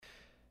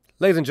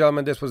Ladies and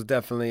gentlemen, this was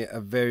definitely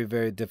a very,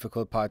 very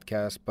difficult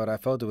podcast, but I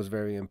felt it was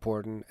very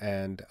important.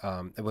 And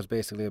it was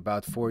basically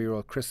about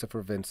 4-year-old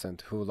Christopher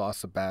Vincent, who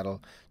lost a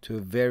battle to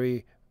a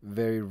very,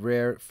 very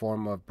rare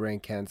form of brain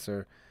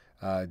cancer,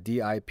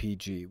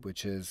 DIPG,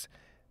 which is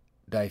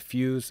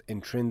diffuse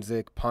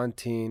intrinsic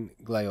pontine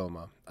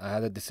glioma. I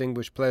had the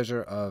distinguished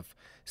pleasure of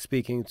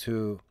speaking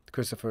to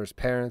Christopher's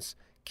parents,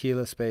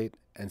 Keela Spate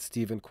and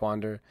Stephen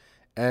Quander,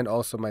 and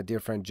also my dear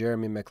friend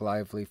Jeremy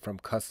McLively from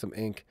Custom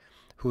Inc.,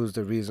 who is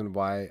the reason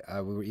why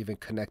we were even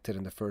connected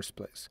in the first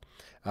place.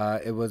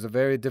 It was a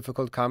very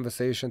difficult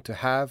conversation to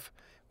have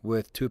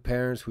with two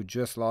parents who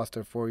just lost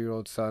their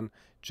 4-year-old son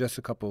just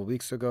a couple of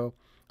weeks ago.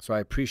 So I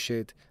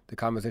appreciate the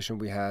conversation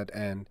we had,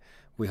 and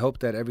we hope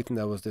that everything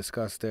that was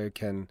discussed there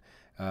can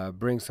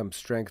bring some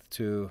strength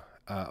to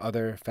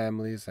other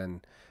families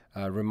and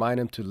remind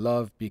them to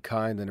love, be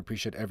kind, and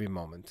appreciate every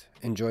moment.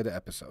 Enjoy the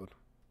episode.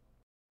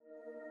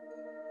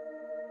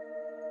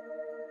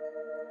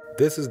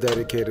 This is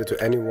dedicated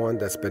to anyone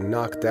that's been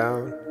knocked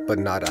down but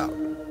not out.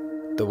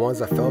 The ones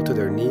that fell to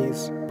their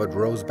knees but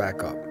rose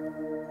back up.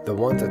 The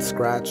ones that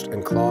scratched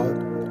and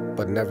clawed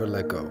but never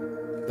let go.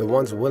 The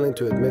ones willing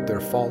to admit their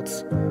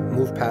faults,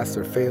 move past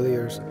their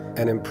failures,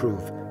 and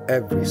improve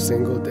every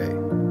single day.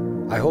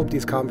 I hope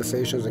these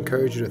conversations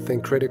encourage you to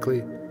think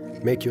critically,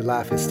 make you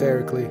laugh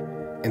hysterically,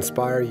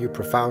 inspire you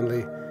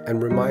profoundly,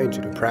 and remind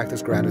you to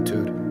practice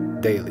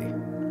gratitude daily.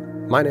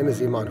 My name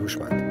is Iman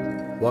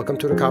Hushmand. Welcome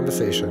to the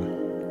conversation.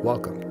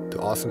 Welcome to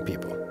Awesome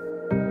People.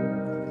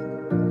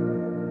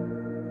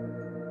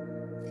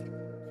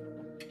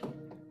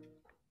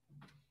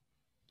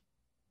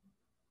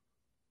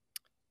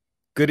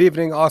 Good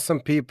evening, awesome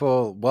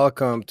people.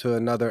 Welcome to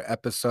another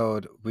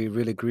episode. We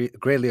really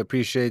greatly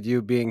appreciate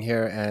you being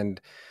here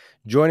and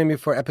joining me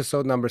for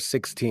episode number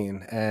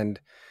 16. And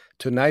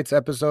tonight's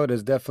episode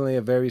is definitely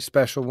a very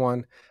special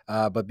one.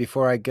 But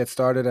before I get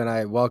started and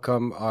I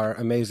welcome our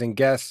amazing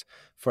guests,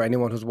 for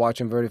anyone who's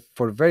watching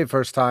for the very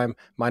first time,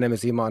 my name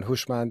is Iman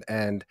Hushmand,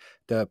 and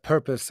the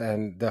purpose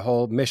and the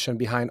whole mission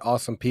behind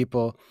Awesome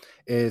People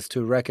is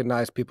to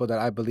recognize people that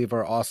I believe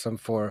are awesome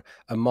for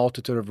a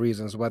multitude of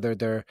reasons, whether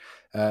they're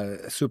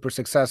super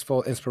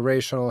successful,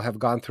 inspirational, have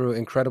gone through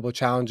incredible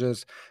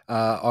challenges,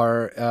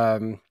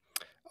 are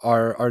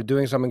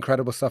doing some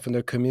incredible stuff in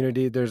their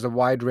community. There's a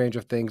wide range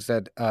of things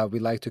that we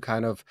like to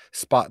kind of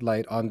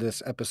spotlight on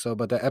this episode,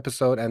 but the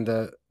episode and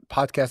the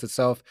podcast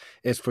itself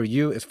is for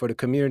you, it's for the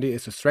community,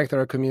 it's to strengthen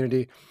our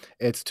community,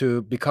 it's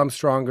to become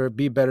stronger,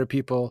 be better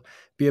people,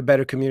 be a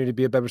better community,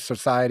 be a better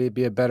society,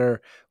 be a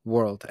better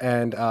world.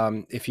 And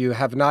if you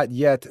have not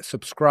yet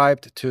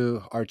subscribed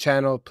to our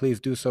channel, please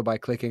do so by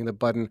clicking the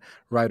button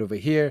right over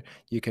here.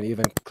 You can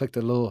even click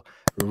the little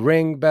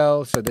ring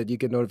bell so that you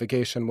get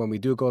notification when we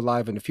do go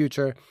live in the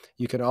future.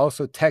 You can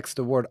also text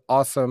the word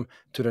awesome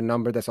to the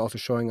number that's also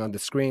showing on the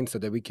screen so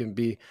that we can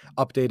be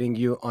updating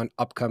you on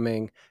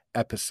upcoming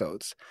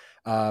episodes.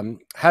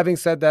 Having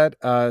said that,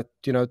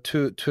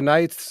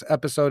 tonight's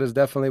episode is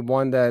definitely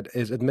one that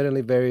is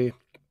admittedly very,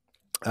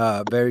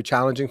 very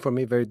challenging for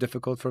me, very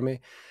difficult for me.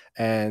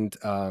 And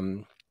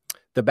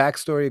the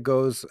backstory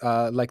goes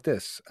like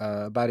this.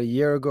 About a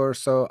year ago or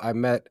so, I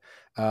met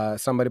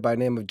somebody by the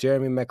name of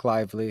Jeremy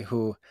McLively,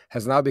 who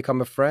has now become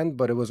a friend,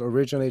 but it was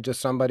originally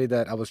just somebody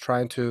that I was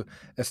trying to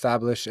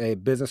establish a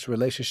business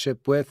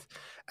relationship with.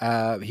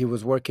 He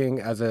was working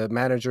as a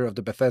manager of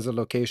the Bethesda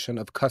location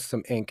of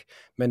Custom Inc.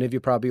 Many of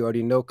you probably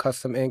already know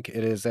Custom Inc.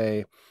 It is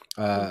a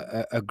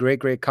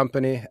great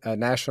company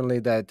nationally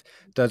that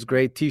does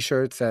great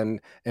T-shirts and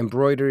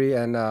embroidery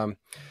and a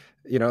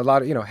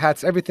lot of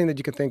hats, everything that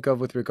you can think of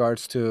with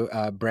regards to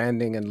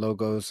branding and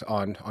logos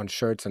on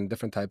shirts and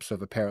different types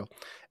of apparel.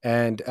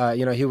 And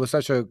he was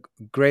such a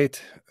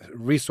great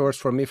resource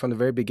for me from the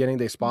very beginning.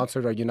 They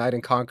sponsored our Unite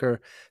and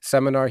Conquer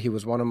seminar. He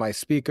was one of my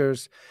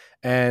speakers.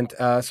 And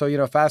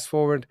so fast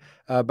forward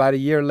about a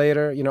year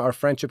later, our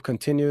friendship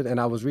continued, and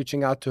I was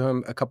reaching out to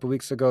him a couple of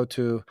weeks ago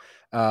to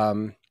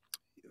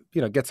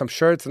get some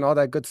shirts and all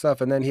that good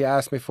stuff. And then he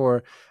asked me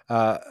for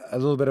a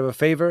little bit of a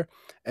favor.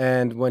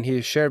 And when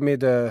he shared me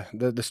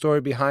the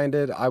story behind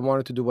it, I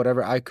wanted to do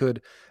whatever I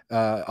could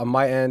on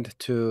my end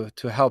to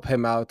help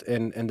him out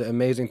in the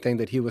amazing thing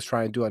that he was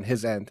trying to do on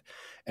his end.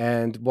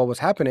 And what was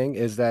happening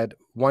is that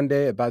one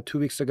day, about 2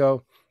 weeks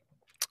ago,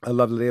 a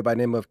lovely lady by the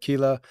name of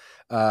Keela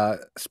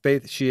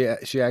Spate,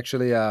 she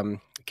actually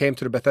came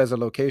to the Bethesda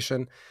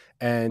location,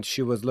 and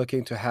she was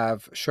looking to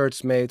have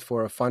shirts made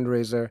for a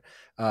fundraiser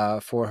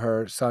for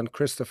her son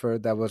Christopher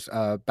that was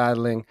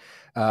battling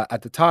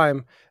at the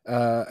time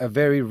a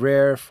very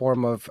rare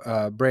form of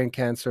brain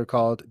cancer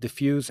called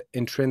diffuse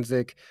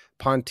intrinsic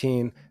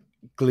pontine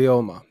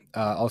glioma,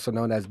 also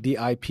known as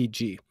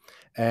DIPG.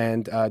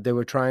 And they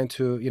were trying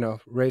to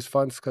raise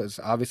funds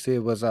because obviously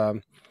it was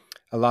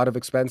a lot of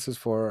expenses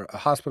for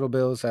hospital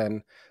bills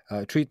and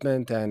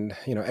treatment and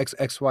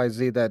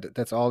XYZ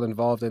that's all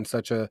involved in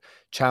such a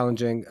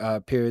challenging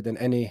period in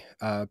any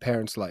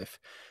parent's life.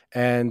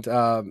 And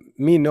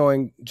me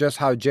knowing just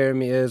how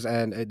Jeremy is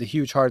and the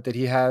huge heart that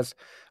he has,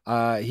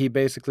 he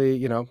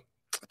basically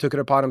took it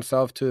upon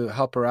himself to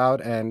help her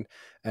out and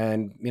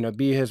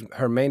be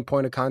her main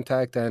point of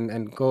contact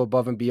and go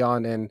above and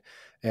beyond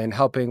and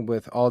helping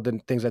with all the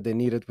things that they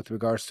needed with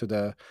regards to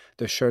the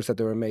shirts that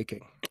they were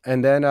making.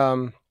 And then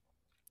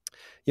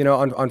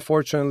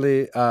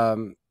unfortunately,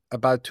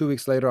 about 2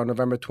 weeks later, on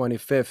November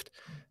 25th,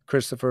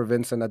 Christopher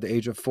Vincent, at the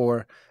age of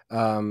 4,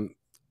 um,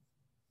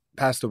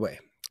 passed away.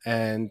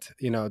 And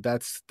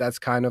that's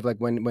kind of like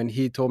when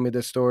he told me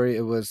this story,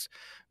 it was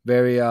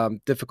very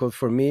difficult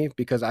for me,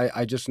 because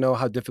I just know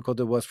how difficult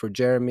it was for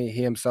Jeremy.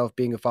 He himself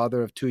being a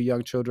father of 2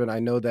 young children, I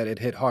know that it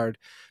hit hard,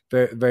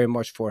 very very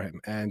much for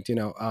him. And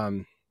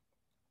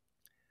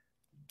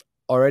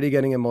already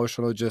getting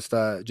emotional just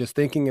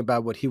thinking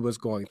about what he was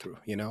going through,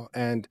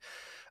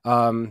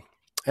 um,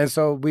 and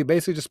so we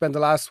basically just spent the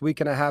last week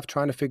and a half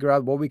trying to figure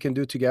out what we can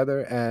do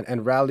together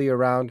and rally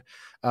around,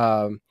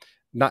 um,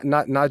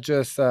 not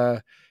just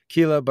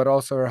Keela, but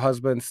also her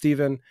husband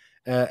Stephen,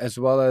 as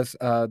well as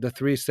the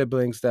 3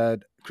 siblings that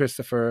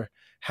Christopher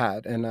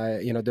had. And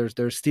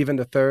there's Stephen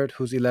the third,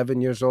 who's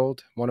 11 years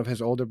old, one of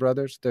his older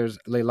brothers. There's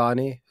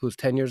Leilani, who's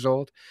 10 years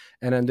old,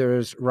 and then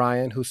there's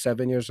Ryan, who's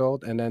 7 years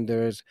old, and then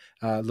there's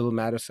little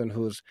Madison,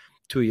 who's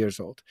 2 years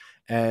old.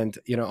 And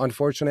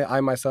unfortunately,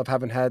 I myself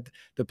haven't had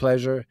the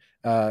pleasure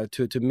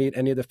to meet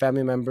any of the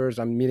family members.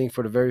 I'm meeting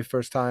for the very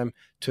first time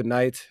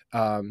tonight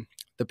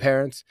the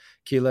parents,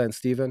 Keela and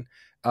Stephen.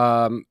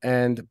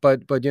 And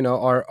but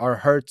our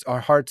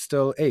heart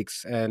still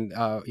aches, and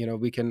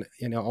we can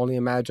only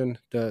imagine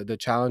the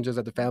challenges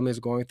that the family is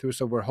going through.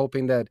 So we're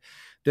hoping that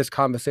this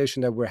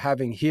conversation that we're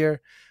having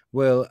here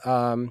will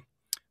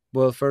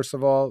first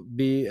of all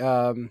be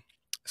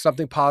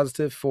something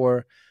positive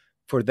for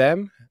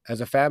them as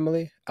a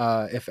family.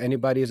 If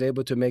anybody is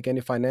able to make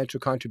any financial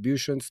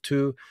contributions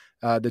to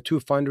the 2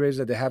 fundraisers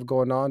that they have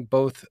going on,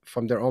 both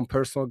from their own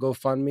personal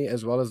GoFundMe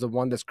as well as the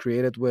one that's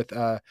created with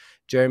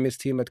Jeremy's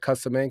team at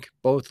Custom Ink.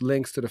 Both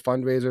links to the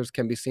fundraisers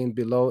can be seen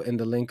below in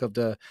the link of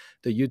the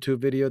YouTube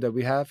video that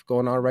we have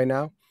going on right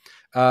now.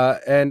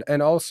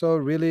 And also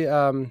really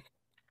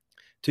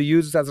to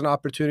use it as an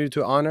opportunity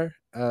to honor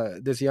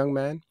this young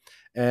man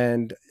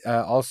and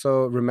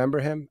also remember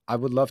him. I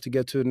would love to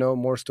get to know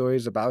more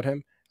stories about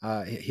him.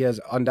 He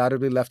has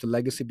undoubtedly left a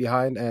legacy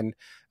behind, and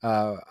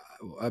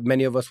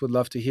many of us would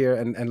love to hear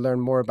and learn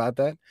more about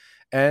that.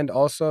 And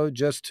also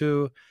just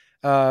to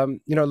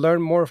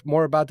learn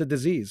more about the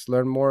disease,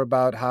 learn more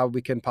about how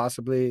we can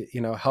possibly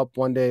help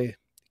one day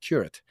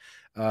cure it.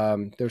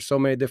 There's so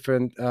many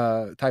different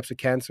types of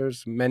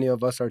cancers. Many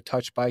of us are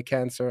touched by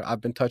cancer. I've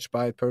been touched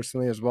by it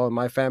personally as well in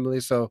my family.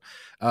 So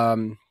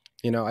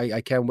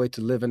I can't wait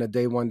to live in a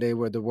day one day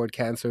where the word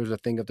cancer is a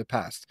thing of the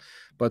past.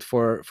 But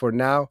for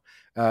now,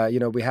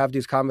 we have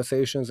these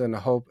conversations in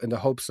the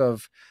hopes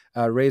of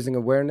raising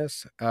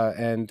awareness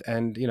and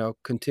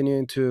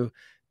continuing to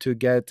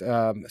get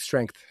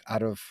strength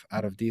out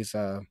of these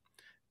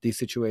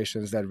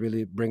situations that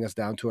really bring us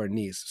down to our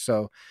knees.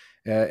 So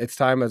it's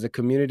time as a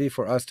community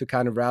for us to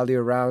kind of rally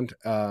around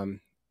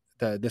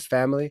this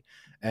family.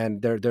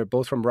 And they're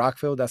both from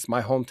Rockville. That's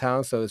my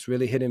hometown, so it's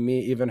really hitting me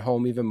even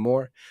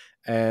more.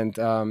 And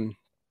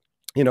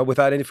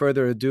without any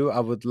further ado, I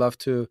would love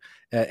to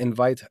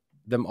invite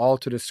them all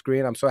to the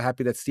screen. I'm so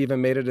happy that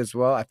Stephen made it as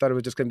well. I thought it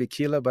was just going to be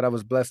Keela, but I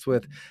was blessed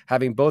with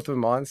having both of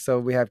them on. So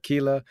we have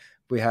Keela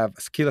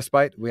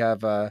Spite, we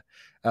have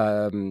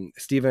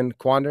Stephen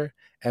Quander,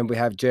 and we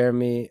have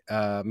Jeremy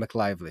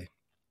McLively.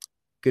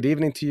 Good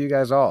evening to you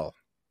guys all.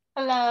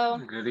 Hello.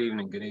 Good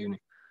evening. Good evening.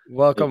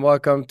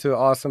 Welcome to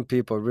Awesome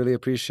People. Really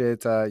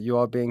appreciate you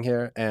all being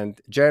here. And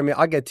Jeremy,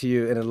 I'll get to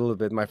you in a little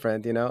bit, my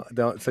friend.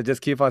 So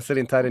just keep on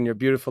sitting tight in your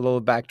beautiful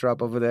little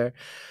backdrop over there.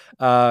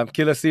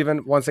 Keela,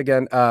 Stephen, once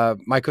again,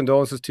 my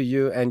condolences to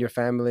you and your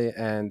family,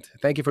 and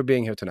thank you for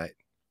being here tonight.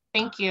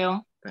 Thank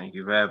you. Thank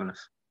you for having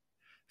us.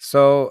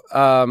 So,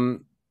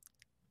 I'm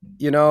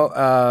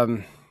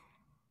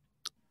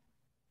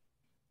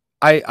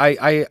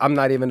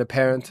not even a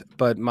parent,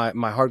 but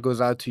my heart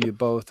goes out to you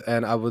both,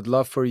 and I would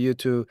love for you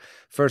to,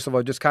 first of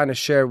all, just kind of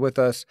share with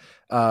us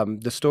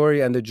the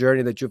story and the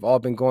journey that you've all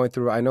been going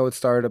through. I know it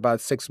started about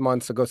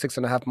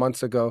 6.5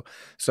 months ago.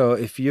 So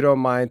if you don't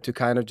mind to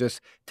kind of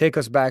just take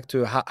us back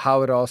to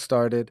how it all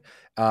started.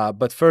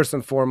 But first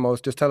and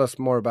foremost, just tell us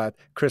more about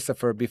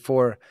Christopher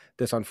before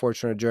this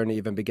unfortunate journey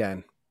even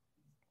began.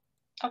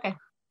 Okay.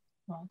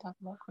 You want to talk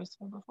about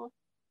Christopher before?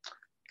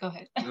 Go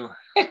ahead.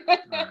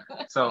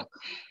 So,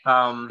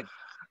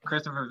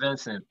 Christopher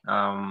Vincent,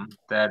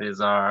 that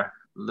is our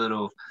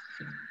little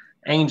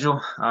angel,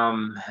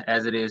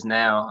 as it is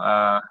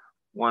now.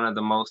 One of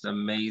the most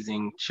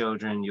amazing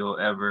children you'll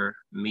ever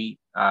meet,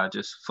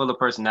 just full of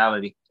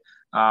personality.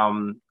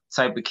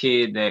 Type of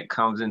kid that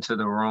comes into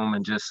the room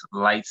and just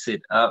lights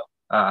it up.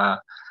 A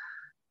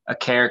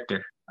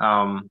character.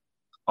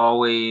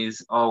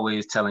 Always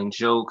telling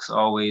jokes,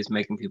 always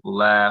making people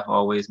laugh,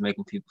 always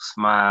making people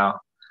smile.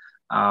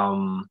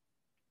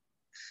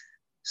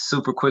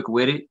 Super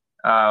quick-witted,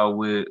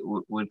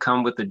 would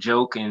come with a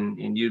joke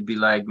and you'd be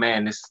like,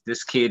 man,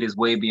 this kid is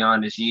way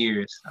beyond his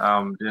years.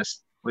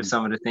 Just with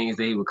some of the things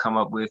that he would come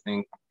up with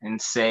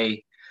and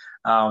say,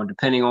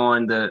 depending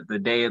on the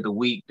day of the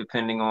week,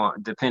 depended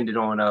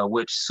on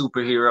which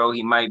superhero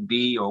he might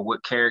be or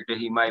what character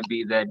he might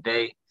be that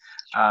day.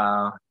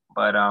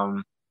 But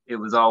it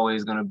was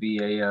always going to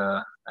be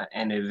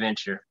an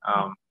adventure.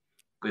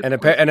 And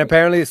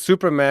apparently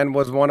Superman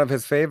was one of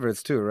his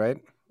favorites too, right?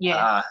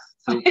 Yeah.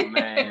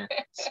 Superman,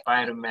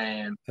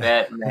 Spider-Man,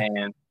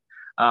 Batman,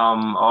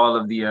 all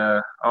of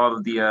the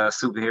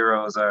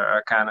superheroes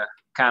are kind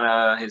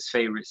of his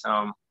favorites.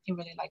 He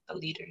really liked the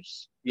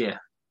leaders. Yeah.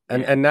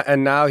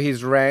 And now he's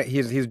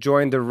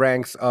joined the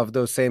ranks of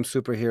those same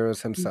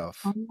superheroes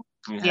himself.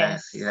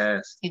 Yes,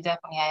 yes, he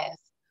definitely has.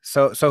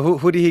 So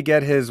who did he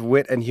get his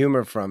wit and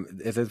humor from?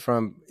 Is it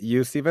from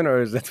you, Stephen,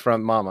 or is it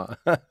from Mama?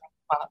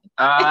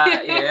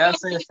 Yeah, I'll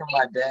say it's from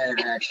my dad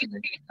actually.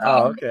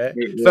 Oh, okay.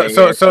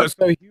 So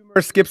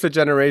humor skips a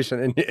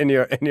generation in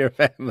your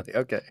family.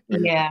 Okay.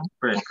 Yeah.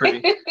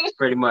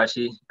 Pretty much.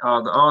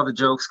 All the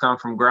jokes come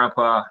from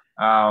Grandpa.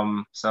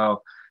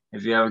 So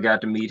if you ever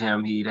got to meet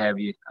him, he'd have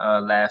you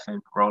laughing,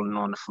 rolling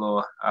on the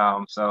floor.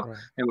 So Right.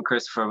 him and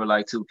Christopher were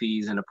like two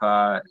peas in a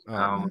pod.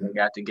 Oh, When they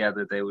got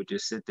together, they would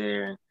just sit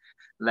there and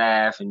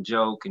laugh and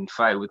joke and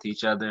fight with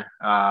each other.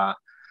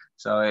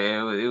 So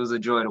it was a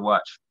joy to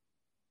watch.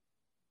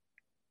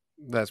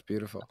 That's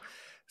beautiful.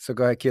 So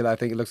go ahead, Keila. I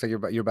think it looks like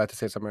you're about to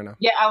say something right now.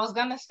 Yeah, I was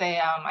gonna say,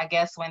 I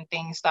guess when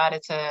things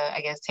started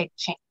to,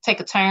 take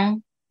a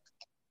turn,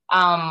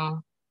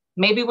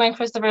 maybe when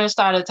Christopher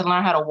started to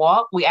learn how to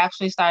walk, we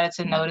actually started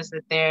to notice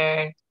that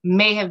there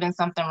may have been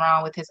something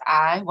wrong with his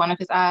eye, one of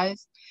his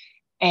eyes,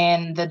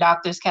 and the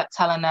doctors kept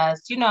telling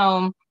us,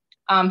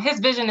 his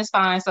vision is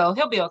fine, so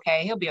he'll be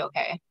okay. He'll be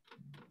okay.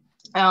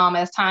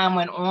 As time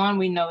went on,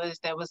 we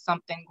noticed there was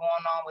something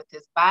going on with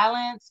his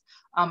balance.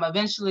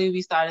 Eventually,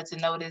 we started to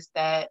notice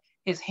that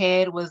his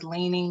head was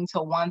leaning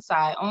to one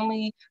side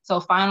only. So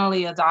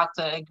finally, a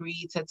doctor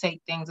agreed to take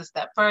things a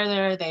step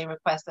further. They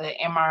requested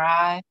an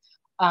MRI.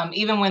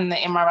 Even when the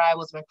MRI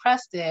was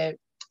requested,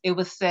 it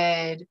was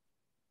said,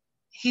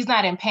 he's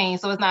not in pain,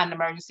 so it's not an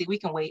emergency. We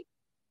can wait.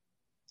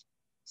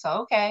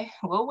 So, okay,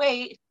 we'll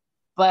wait.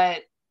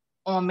 But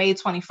on May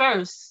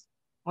 21st,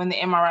 when the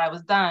MRI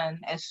was done,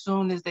 as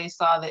soon as they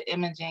saw the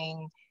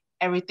imaging,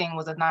 everything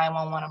was a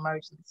 911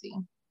 emergency.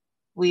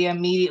 We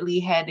immediately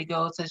had to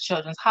go to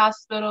Children's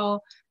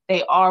Hospital.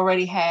 They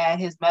already had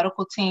his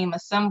medical team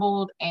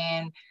assembled,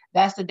 and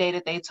that's the day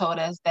that they told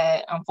us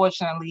that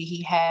unfortunately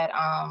he had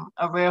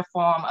a rare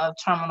form of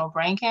terminal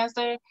brain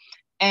cancer.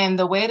 And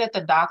the way that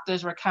the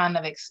doctors were kind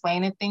of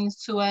explaining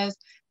things to us,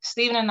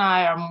 Stephen and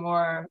I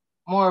are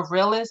more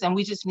realists, and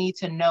we just need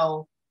to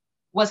know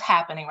what's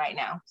happening right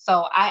now.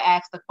 So I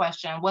asked the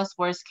question, what's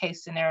worst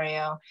case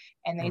scenario?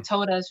 And they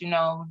told us,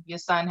 your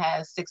son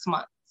has 6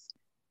 months.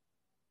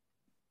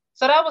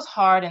 So that was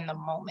hard in the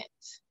moment.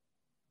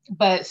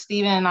 But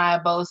Stephen and I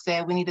both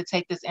said we need to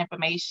take this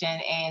information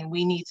and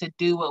we need to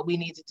do what we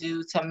need to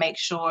do to make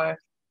sure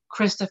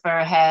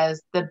Christopher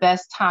has the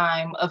best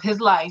time of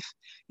his life,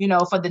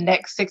 for the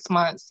next 6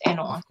 months and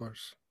on. Of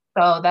course.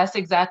 So that's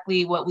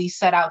exactly what we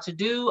set out to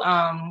do.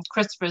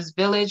 Christopher's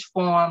Village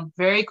formed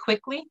very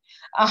quickly.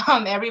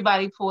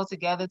 Everybody pulled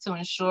together to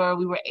ensure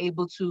we were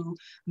able to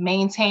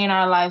maintain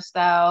our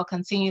lifestyle,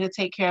 continue to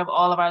take care of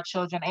all of our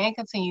children, and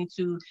continue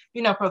to,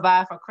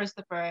 provide for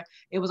Christopher.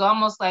 It was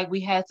almost like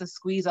we had to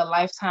squeeze a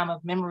lifetime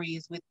of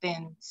memories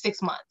within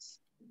 6 months.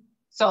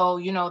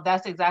 So,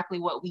 that's exactly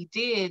what we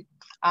did.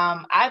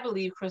 I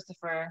believe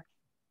Christopher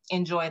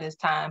enjoyed his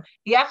time.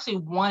 He actually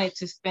wanted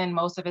to spend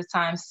most of his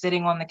time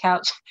sitting on the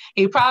couch.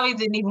 He probably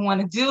didn't even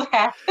want to do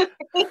half the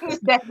things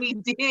that we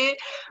did,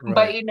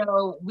 right.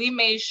 But we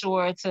made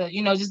sure to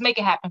just make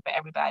it happen for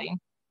everybody.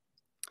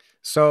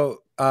 So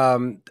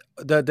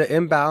the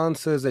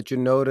imbalances that you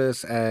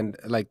notice and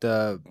like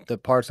the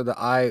parts of the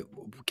eye,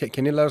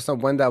 can you let us know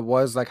when that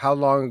was? Like how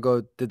long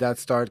ago did that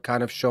start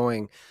kind of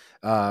showing?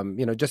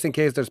 Just in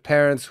case there's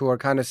parents who are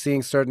kind of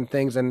seeing certain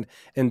things in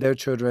their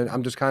children.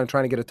 I'm just kind of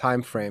trying to get a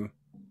time frame.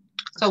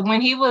 So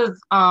when he was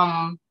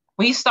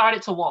when he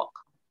started to walk,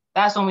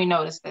 that's when we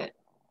noticed it.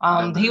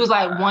 He was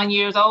like 1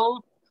 year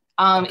old.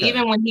 Okay.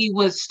 Even when he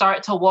would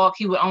start to walk,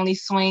 he would only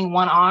swing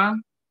one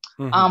arm.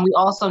 Mm-hmm. We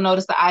also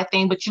noticed the eye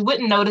thing, but you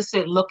wouldn't notice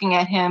it looking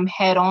at him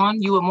head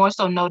on. You would more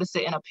so notice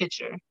it in a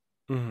picture.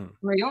 Mm-hmm.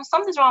 Where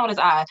something's wrong with his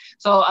eye.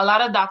 So a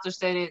lot of doctors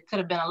said it could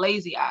have been a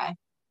lazy eye.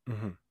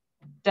 Mm-hmm.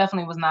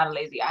 Definitely was not a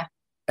lazy eye.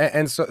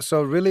 And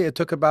so really it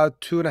took about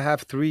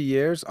 2.5, 3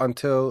 years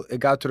until it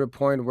got to the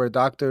point where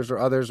doctors or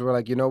others were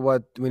like, you know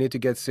what, we need to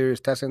get serious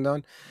testing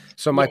done.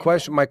 So my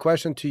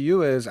question to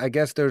you is, I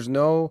guess there's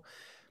no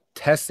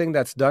testing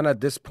that's done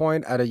at this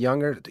point at a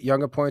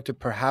younger point to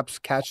perhaps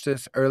catch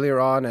this earlier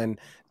on and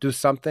do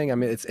something. I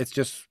mean, it's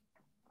just,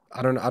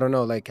 I don't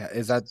know. Like,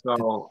 is that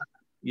so?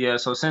 Yeah.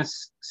 So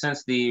since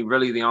the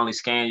only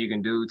scan you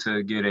can do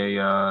to get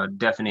a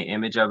definite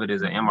image of it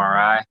is an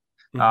MRI.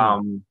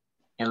 Mm-hmm.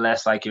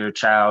 Unless like your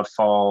child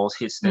falls,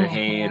 hits their mm-hmm.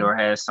 head, or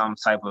has some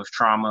type of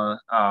trauma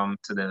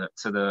to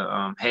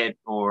the head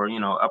or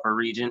upper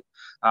region,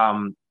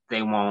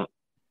 they won't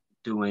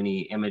do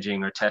any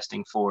imaging or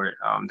testing for it.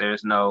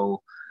 There's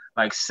no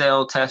like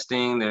cell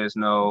testing. There's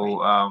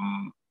no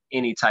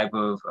any type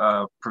of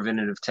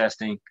preventative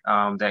testing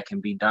that can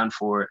be done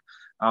for it.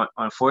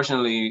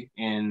 Unfortunately,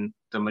 in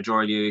the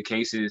majority of the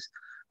cases,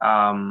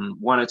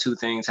 one or two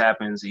things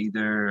happens.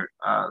 Either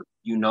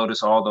you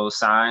notice all those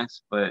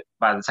signs, but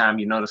by the time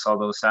you notice all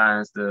those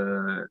signs,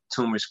 the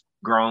tumor's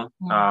grown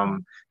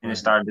and it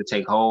started to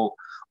take hold.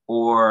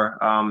 Or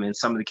in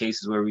some of the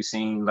cases where we've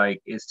seen,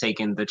 like, it's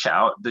taken the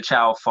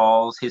child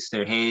falls, hits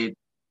their head,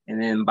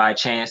 and then by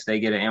chance they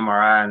get an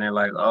MRI and they're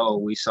like, oh,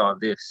 we saw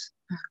this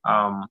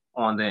on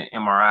the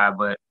MRI.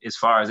 But as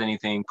far as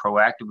anything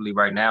proactively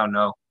right now,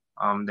 no,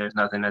 there's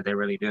nothing that they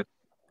really do.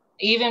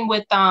 Even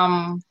with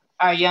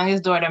our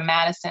youngest daughter,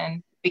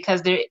 Madison,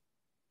 because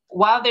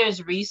while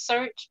there's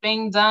research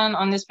being done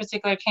on this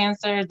particular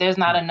cancer, there's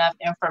not enough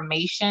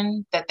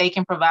information that they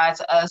can provide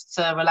to us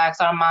to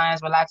relax our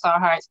minds, relax our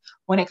hearts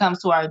when it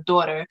comes to our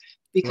daughter.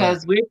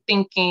 Because we're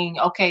thinking,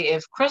 okay,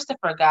 if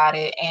Christopher got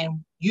it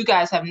and you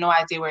guys have no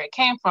idea where it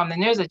came from, then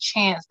there's a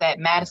chance that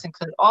Madison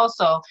could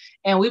also,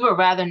 and we would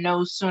rather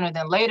know sooner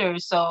than later.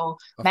 So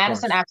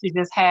Madison actually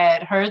just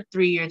had her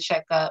 3-year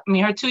checkup, her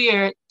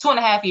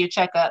 2.5-year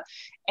checkup,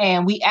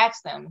 and we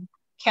asked them,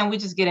 can we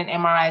just get an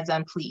MRI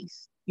done,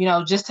 please?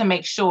 Just to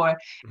make sure.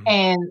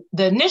 And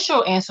the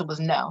initial answer was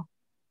no,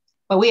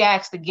 but we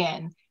asked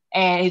again.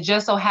 And it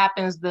just so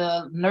happens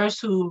the nurse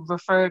who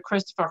referred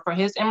Christopher for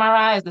his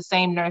MRI is the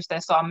same nurse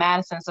that saw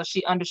Madison. So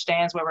she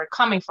understands where we're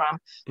coming from.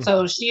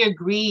 So she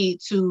agreed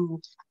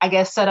to, I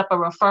guess, set up a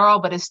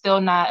referral, but it's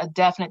still not a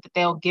definite that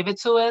they'll give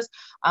it to us.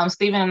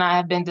 Stephen and I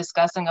have been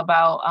discussing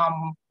about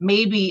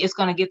maybe it's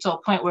going to get to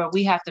a point where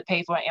we have to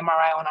pay for an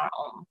MRI on our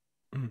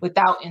own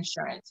without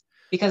insurance,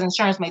 because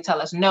insurance may tell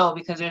us no,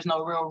 because there's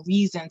no real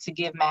reason to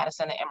give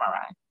Madison an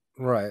MRI.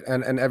 Right.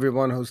 And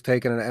everyone who's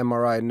taken an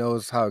MRI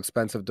knows how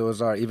expensive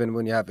those are. Even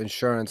when you have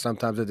insurance,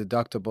 sometimes the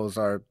deductibles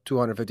are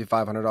 $250,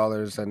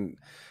 $500,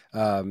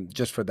 and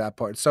just for that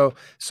part. So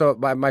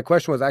my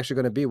question was actually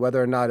going to be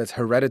whether or not it's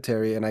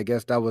hereditary, and I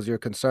guess that was your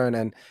concern.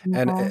 And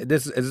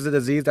this is a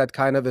disease that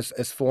kind of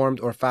is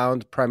formed or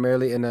found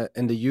primarily in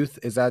the youth.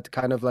 Is that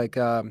kind of like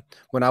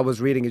when I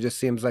was reading, it just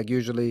seems like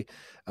usually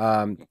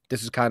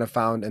this is kind of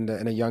found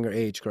in a younger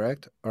age,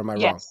 correct? Or am I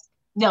wrong?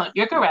 No,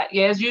 you're correct.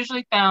 Yeah, it's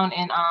usually found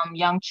in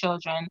young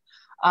children.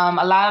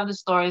 A lot of the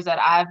stories that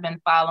I've been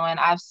following,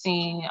 I've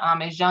seen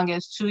as young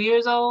as 2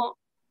 years old,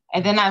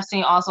 and then I've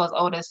seen also as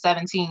old as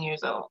 17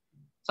 years old.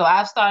 So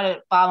I've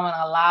started following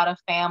a lot of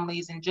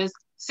families and just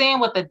seeing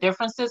what the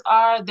differences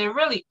are. There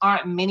really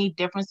aren't many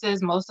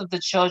differences. Most of the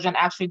children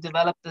actually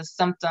develop the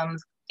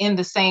symptoms in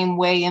the same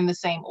way, in the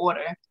same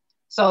order.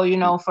 So,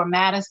 for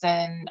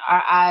Madison,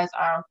 our eyes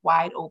are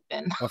wide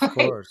open. Of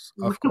course.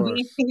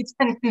 We need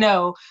to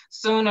know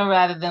sooner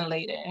rather than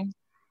later.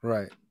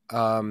 Right.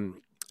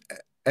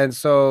 And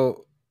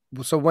so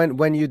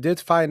when you did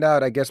find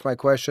out, I guess my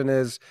question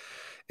is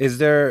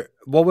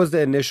what was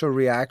the initial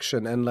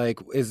reaction? And like,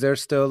 is there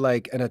still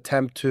like an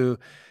attempt to,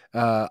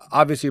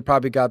 obviously you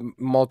probably got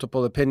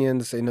multiple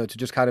opinions, to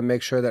just kind of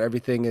make sure that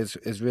everything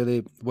is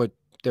really what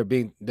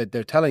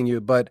they're telling you.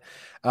 But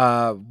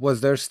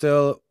was there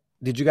still,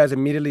 did you guys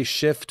immediately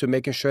shift to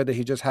making sure that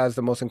he just has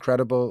the most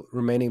incredible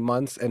remaining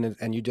months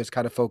and you just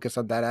kind of focus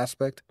on that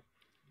aspect?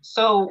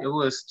 So it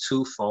was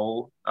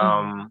twofold.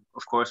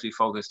 Of course, we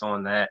focused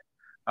on that.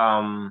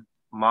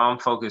 Mom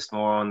focused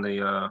more on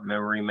the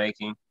memory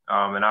making,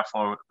 and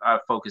I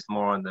focused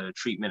more on the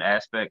treatment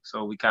aspect.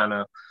 So we kind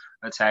of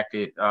attacked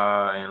it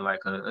in like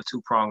a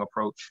two-prong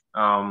approach.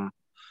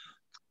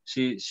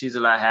 She's a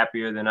lot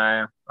happier than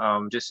I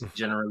am, just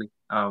generally.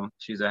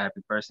 She's a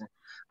happy person.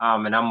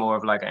 And I'm more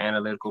of like an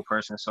analytical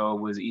person. So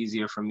it was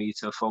easier for me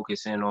to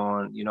focus in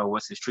on,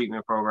 what's his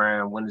treatment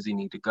program? When does he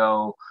need to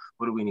go?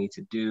 What do we need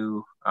to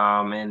do?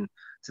 And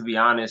to be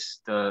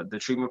honest, the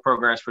treatment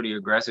program is pretty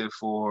aggressive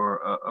for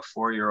a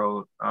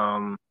 4-year-old.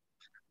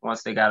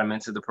 Once they got him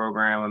into the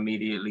program,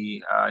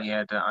 immediately he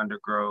had to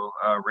undergo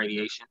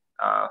radiation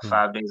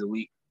 5 days a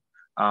week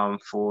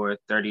for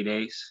 30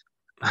 days.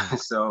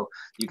 So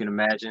you can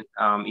imagine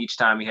each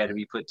time he had to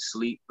be put to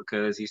sleep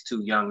because he's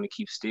too young to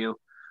keep still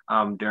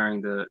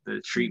during the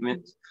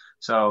treatment.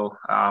 So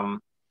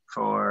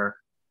for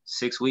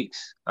 6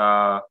 weeks,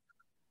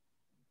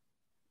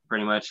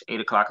 pretty much 8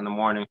 o'clock in the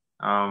morning,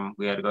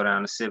 we had to go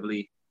down to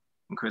Sibley,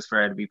 and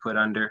Christopher had to be put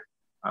under,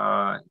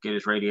 get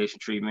his radiation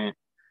treatment.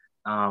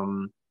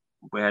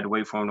 We had to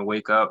wait for him to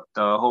wake up.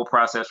 The whole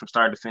process from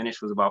start to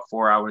finish was about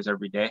 4 hours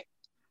every day.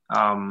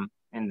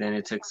 And then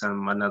it took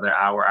another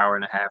hour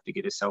and a half to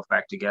get himself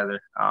back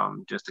together,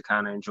 just to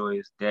kind of enjoy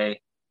his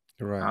day.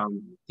 Right.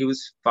 He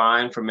was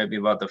fine for maybe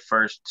about the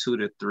first 2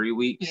 to 3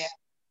 weeks.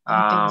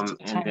 Yeah.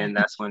 And then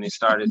that's when it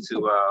started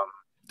to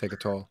take a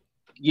toll.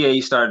 Yeah,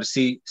 you started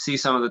to see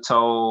some of the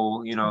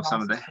toll,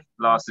 some of the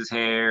lost his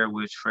hair,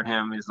 which for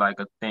him is like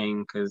a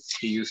thing because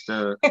he used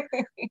to,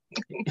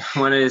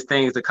 one of his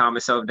things to calm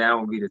himself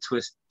down would be to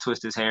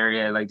twist his hair. He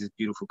had like this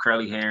beautiful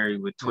curly hair. He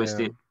would twist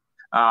it.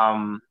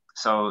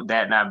 So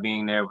that not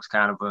being there was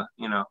kind of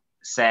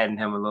saddened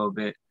him a little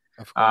bit.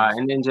 Of course.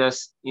 And then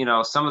just,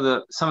 some of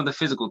the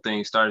physical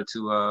things started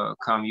to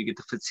come. You get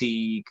the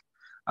fatigue.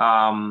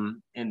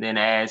 And then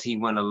as he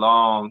went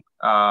along,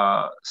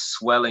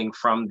 swelling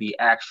from the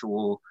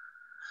actual.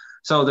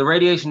 So the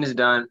radiation is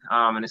done,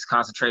 and it's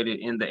concentrated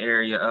in the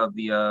area of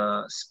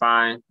the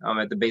spine,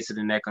 at the base of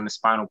the neck on the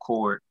spinal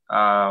cord.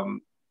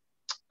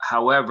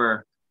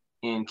 However,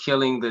 in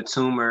killing the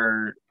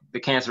tumor, the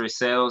cancerous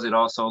cells, it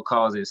also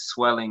causes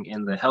swelling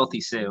in the healthy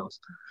cells,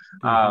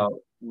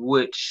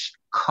 which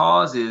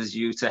causes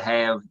you to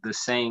have the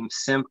same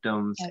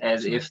symptoms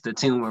as if the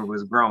tumor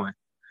was growing.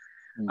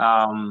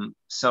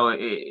 So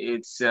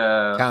it's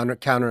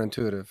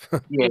counterintuitive.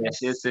 Yes,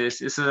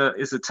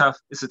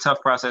 it's a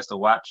tough process to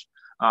watch.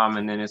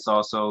 And then it's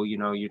also,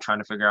 you're trying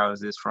to figure out,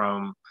 is this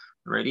from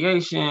the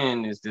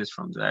radiation? Is this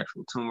from the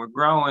actual tumor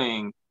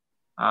growing?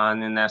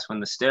 And then that's when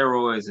the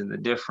steroids and the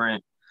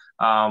different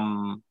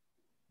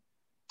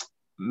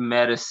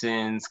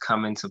medicines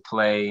come into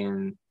play,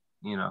 and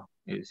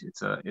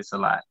it's a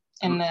lot.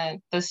 And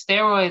the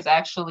steroids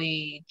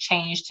actually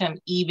changed him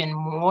even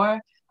more.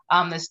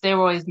 The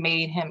steroids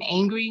made him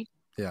angry.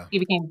 Yeah. He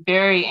became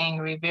very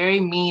angry, very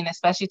mean,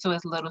 especially to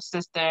his little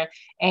sister,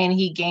 and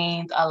he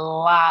gained a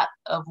lot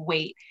of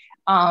weight.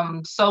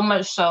 So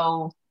much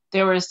so,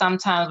 there were some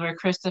times where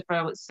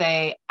Christopher would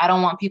say, "I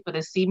don't want people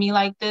to see me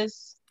like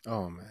this."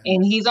 Oh man.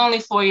 And he's only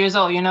 4 years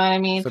old, you know what I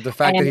mean? So the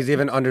fact that he's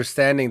even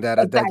understanding that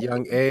at that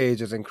young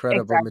age is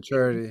incredible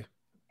maturity.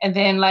 And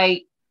then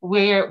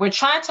we're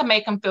trying to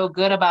make him feel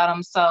good about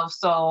himself.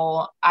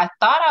 So I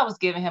thought I was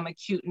giving him a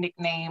cute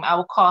nickname. I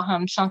would call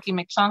him Chunky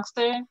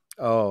McChunkster.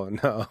 Oh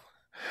no.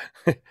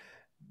 It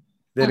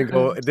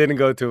didn't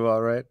go too well,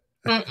 right?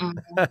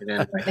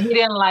 He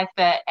didn't like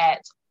that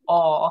at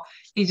all.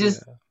 He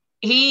just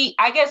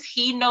I guess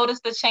he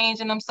noticed the change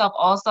in himself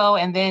also.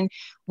 And then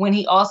when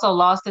he also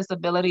lost his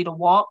ability to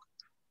walk,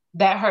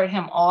 that hurt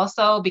him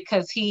also,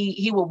 because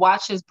he would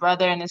watch his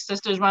brother and his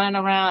sisters running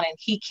around, and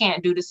he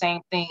can't do the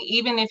same thing.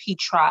 Even if he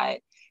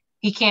tried,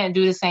 he can't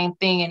do the same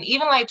thing. And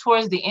even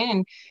towards the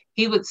end,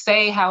 he would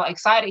say how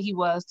excited he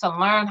was to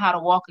learn how to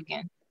walk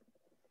again,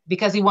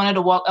 because he wanted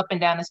to walk up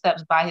and down the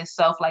steps by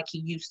himself like he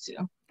used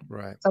to.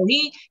 Right. So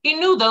he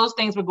knew those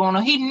things were going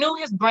on. He knew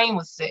his brain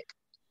was sick,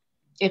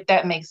 if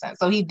that makes sense.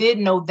 So he did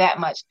know that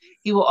much.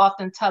 He will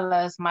often tell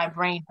us, "My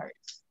brain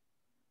hurts."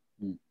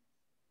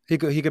 He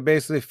could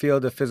basically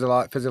feel the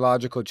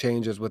physiological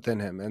changes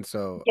within him, and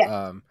so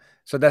yeah.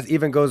 So that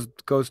even goes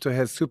to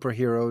his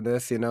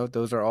superhero-ness.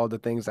 Those are all the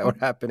things that were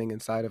happening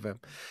inside of him.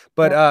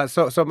 But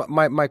so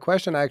my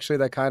question actually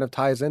that kind of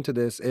ties into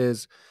this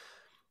is,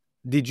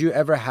 did you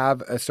ever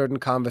have a certain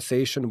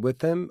conversation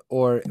with him,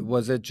 or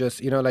was it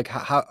just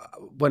how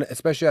when,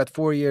 especially at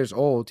 4 years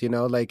old,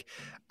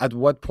 at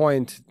what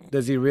point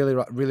does he really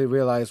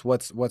realize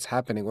what's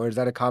happening, or is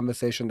that a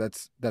conversation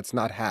that's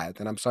not had?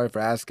 And I'm sorry for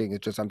asking.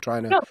 It's just I'm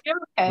trying to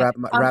wrap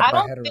my head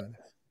around it.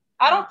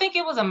 I don't think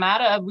it was a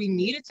matter of we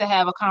needed to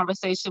have a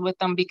conversation with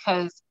them,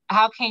 because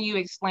how can you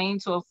explain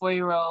to a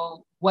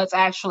 4-year-old what's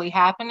actually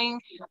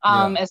happening?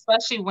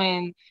 Especially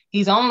when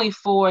he's only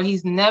 4,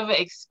 he's never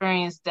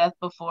experienced death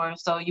before.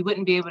 So you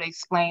wouldn't be able to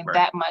explain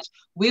that much.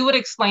 We would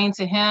explain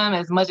to him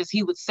as much as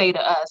he would say to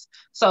us.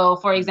 So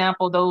for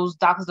example, those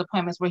doctor's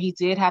appointments where he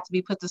did have to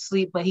be put to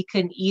sleep, but he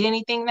couldn't eat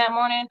anything that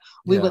morning,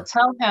 we would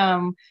tell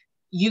him,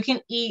 "You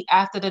can eat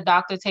after the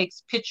doctor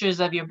takes pictures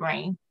of your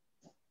brain."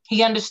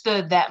 He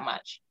understood that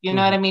much, you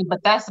know what I mean?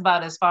 But that's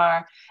about as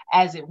far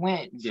as it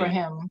went for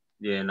him.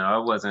 Yeah,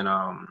 no, it wasn't.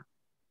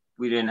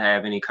 We didn't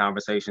have any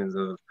conversations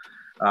of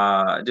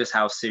just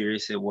how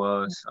serious it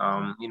was.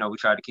 We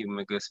tried to keep him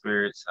in good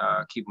spirits,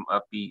 keep him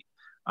upbeat.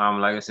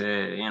 Like I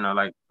said,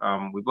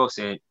 we both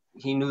said,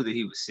 he knew that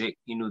he was sick.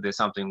 He knew that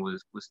something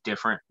was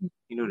different.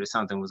 He knew that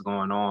something was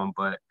going on,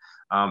 but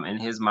in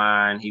his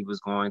mind, he was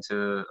going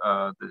to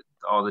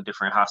all the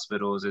different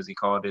hospitals, as he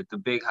called it, the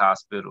big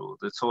hospital,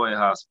 the toy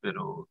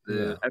hospital,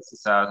 the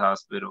exercise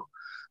hospital,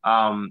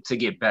 to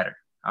get better.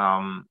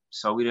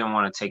 So we didn't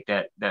want to take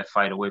that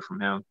fight away from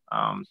him,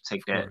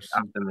 take that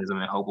optimism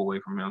and hope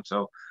away from him.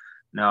 So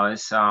no,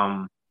 it's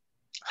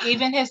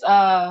even his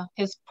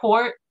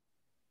port,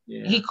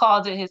 he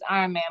called it his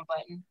Iron Man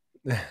button.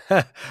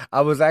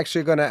 I was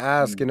actually going to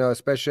ask,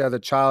 especially as a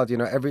child,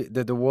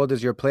 the world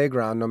is your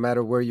playground, no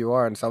matter where you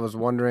are. And so I was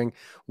wondering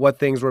what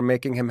things were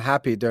making him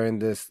happy during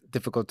this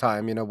difficult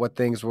time, what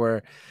things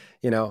were,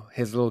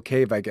 his little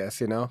cave, I guess,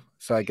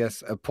 So I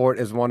guess a port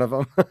is one of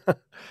them.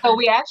 So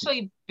we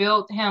actually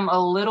built him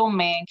a little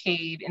man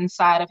cave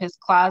inside of his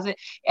closet.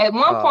 At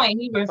one point,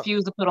 he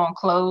refused to put on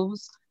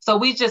clothes. So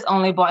we just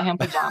only bought him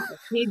pajamas.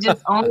 He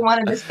just only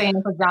wanted to stay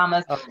in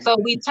pajamas. So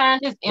we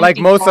turned his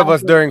empty most of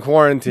us during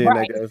quarantine,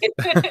 I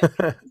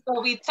guess. So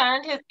we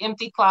turned his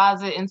empty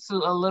closet into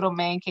a little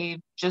man cave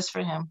just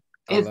for him.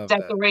 It's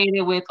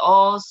decorated with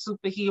all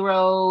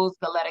superheroes,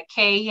 the letter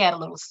K. He had a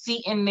little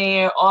seat in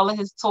there. All of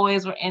his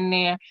toys were in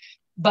there.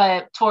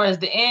 But towards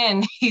the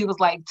end, he was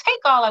like, "Take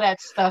all of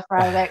that stuff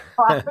out of that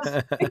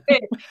closet."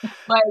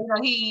 But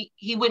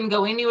he wouldn't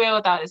go anywhere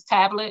without his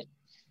tablet.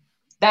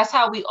 That's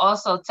how we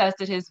also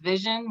tested his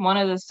vision. One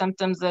of the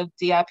symptoms of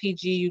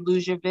DIPG, you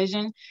lose your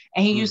vision.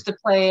 And he used to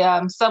play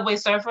Subway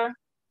Surfer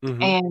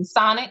and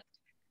Sonic.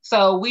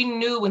 So we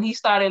knew when he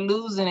started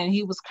losing and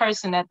he was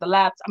cursing at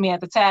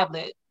the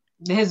tablet,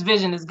 his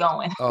vision is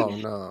going. Oh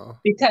no.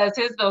 Because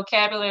his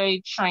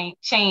vocabulary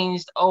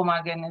changed. Oh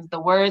my goodness, the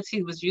words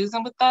he was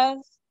using with us.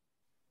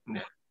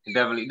 Yeah, he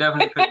definitely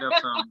picked up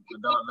some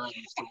adult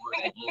language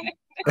towards the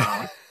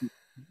end.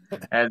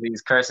 As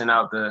he's cursing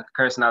out the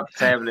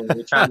tablet,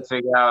 we're trying to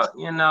figure out,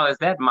 is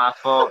that my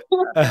fault?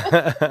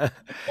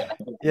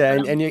 Yeah,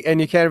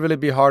 and you can't really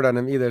be hard on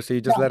him either. So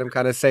you just let him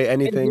kind of say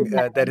anything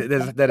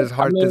that his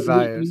heart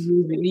desires.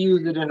 He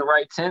used it in the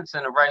right tense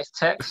and the right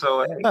text.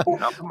 So hey,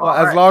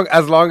 well,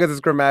 as long as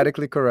it's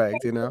grammatically correct,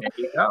 There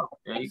you go.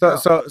 There you go.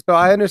 So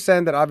I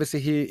understand that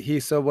obviously he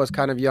still was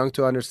kind of young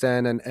to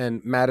understand,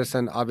 and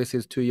Madison obviously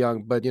is too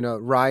young. But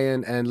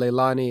Ryan and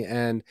Leilani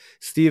and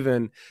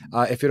Steven,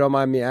 if you don't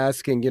mind me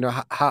asking,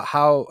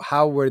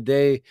 how were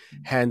they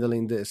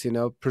handling this?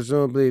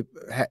 Presumably,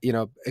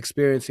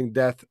 experiencing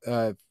death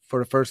for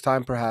the first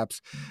time,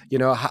 perhaps.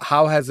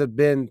 How has it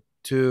been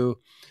to,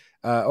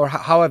 or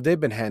how have they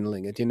been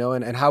handling it?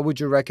 And how would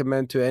you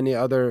recommend to any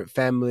other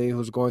family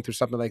who's going through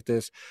something like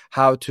this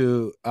how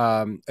to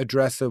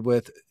address it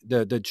with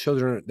the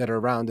children that are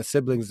around, the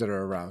siblings that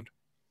are around?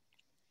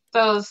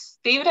 So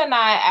Steven and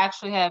I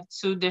actually have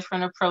two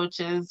different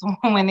approaches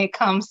when it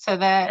comes to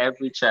that.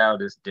 Every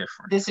child is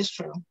different. This is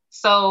true.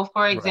 So,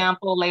 for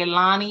example,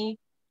 Leilani,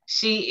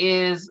 she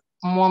is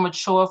more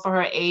mature for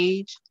her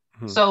age.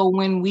 So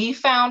when we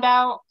found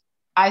out,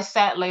 I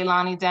sat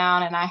Leilani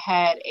down and I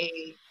had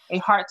a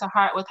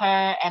heart-to-heart with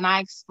her, and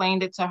I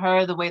explained it to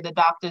her the way the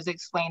doctors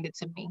explained it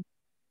to me.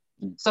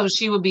 So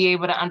she would be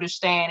able to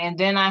understand. And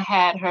then I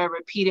had her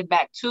repeat it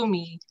back to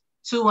me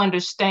to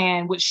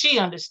understand what she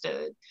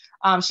understood.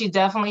 She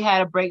definitely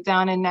had a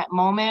breakdown in that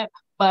moment,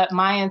 but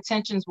my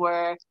intentions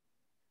were,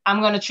 I'm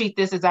going to treat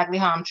this exactly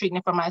how I'm treating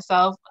it for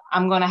myself.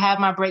 I'm going to have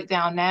my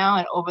breakdown now,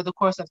 and over the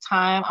course of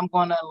time, I'm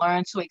going to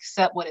learn to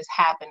accept what is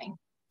happening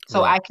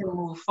so I can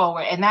move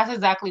forward. And that's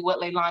exactly what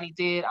Leilani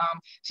did.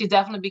 She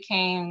definitely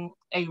became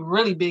a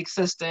really big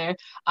sister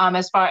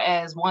as far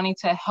as wanting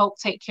to help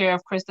take care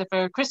of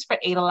Christopher. Christopher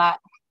ate a lot.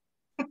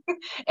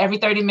 Every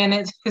 30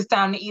 minutes, it's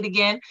time to eat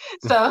again.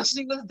 So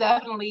she was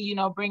definitely,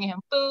 bringing him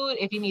food.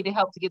 If he needed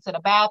help to get to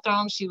the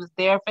bathroom, she was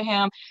there for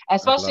him,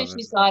 especially if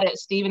she saw that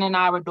Steven and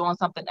I were doing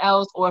something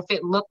else, or if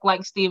it looked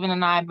like Steven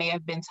and I may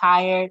have been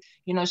tired,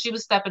 she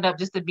was stepping up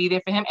just to be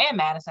there for him, and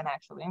Madison,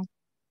 actually.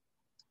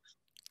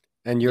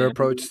 And your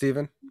approach,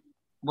 Steven?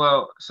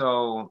 Well,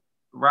 so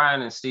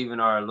Ryan and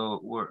Steven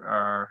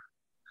are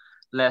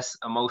less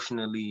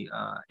emotionally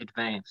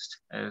advanced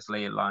as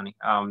Leilani.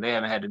 They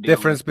haven't had to deal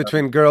difference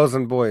between girls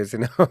and boys,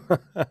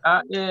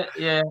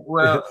 yeah.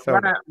 Well,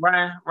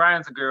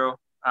 Ryan's a girl.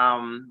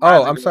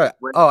 I'm sorry.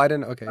 I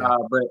didn't. Okay. Yeah.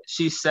 But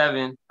she's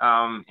 7.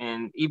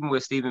 And even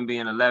with Steven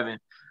being 11,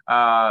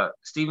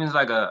 Steven's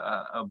like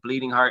a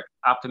bleeding heart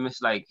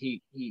optimist. Like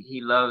he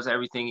loves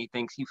everything. He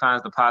thinks he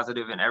finds the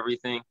positive in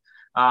everything.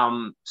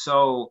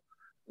 So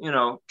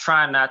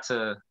trying not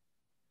to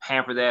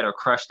hamper that or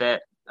crush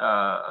that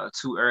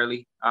too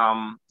early.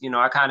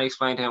 I kind of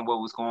explained to him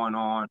what was going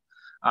on,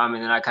 and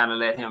then I kind of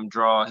let him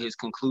draw his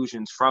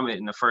conclusions from it.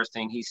 And the first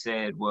thing he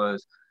said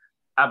was,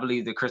 I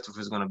believe that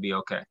Christopher's going to be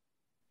okay.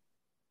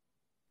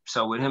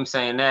 So with him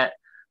saying that,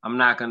 I'm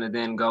not going to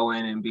then go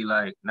in and be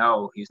like,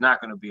 no, he's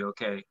not going to be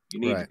okay. You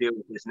need to deal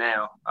with this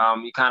now.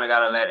 You kind of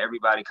got to let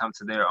everybody come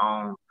to their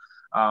own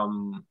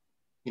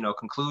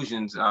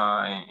conclusions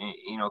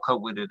and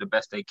cope with it the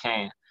best they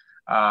can.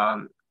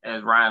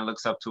 As Ryan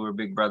looks up to her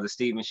big brother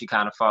Steven, she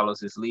kind of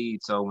follows his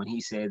lead. So when he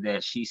said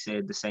that, she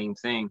said the same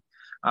thing.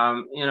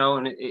 I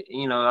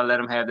let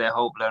him have that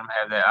hope, let him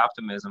have that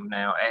optimism.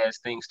 Now, as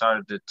things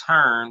started to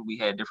turn, we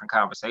had different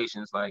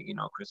conversations like,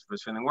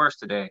 Christopher's feeling worse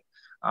today.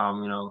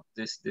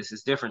 This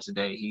is different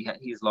today.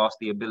 He's lost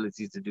the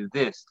ability to do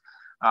this.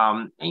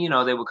 And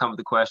they would come with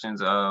the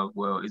questions of,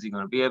 well, is he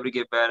going to be able to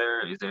get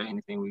better? Is there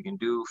anything we can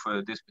do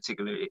for this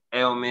particular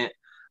ailment?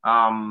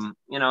 And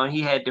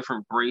he had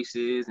different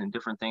braces and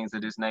different things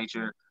of this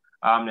nature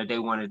that they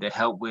wanted to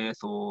help with,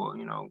 or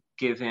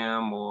give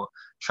him, or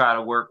try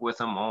to work with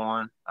him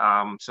on.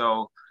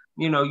 So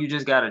you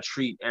just got to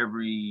treat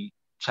every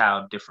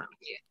child differently.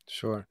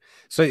 Sure.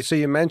 So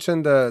you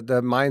mentioned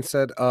the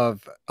mindset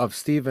of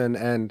Steven,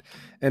 and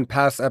in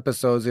past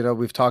episodes,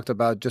 we've talked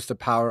about just the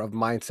power of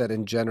mindset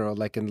in general,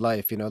 like in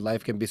life.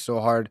 Life can be so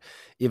hard,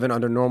 even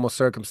under normal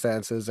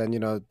circumstances, and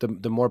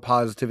the more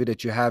positivity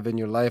that you have in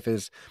your life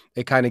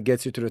it kind of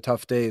gets you through the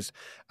tough days.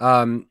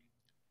 Can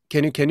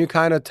you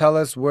kind of tell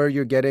us where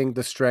you're getting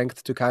the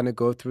strength to kind of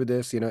go through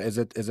this? Is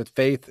it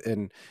faith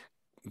in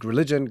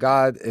religion,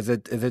 God? Is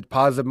it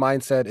positive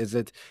mindset? Is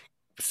it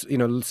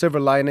silver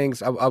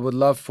linings? I would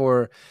love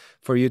for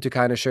you to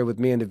kind of share with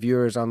me and the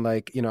viewers on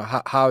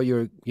how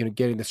you're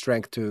getting the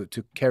strength to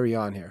carry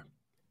on here.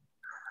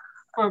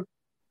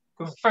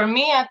 For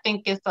me, I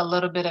think it's a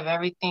little bit of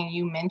everything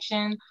you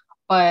mentioned,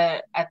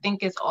 but I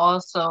think it's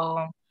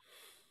also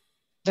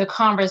the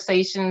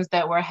conversations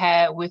that were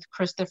had with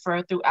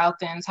Christopher throughout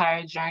the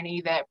entire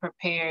journey that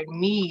prepared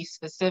me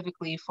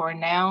specifically for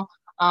now.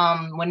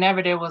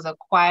 Whenever there was a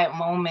quiet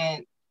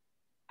moment,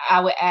 I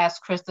would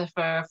ask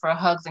Christopher for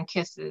hugs and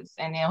kisses,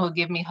 and then he'll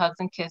give me hugs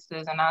and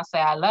kisses, and I'll say,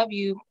 I love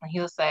you. And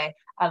he'll say,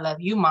 I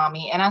love you,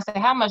 mommy. And I say,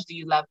 how much do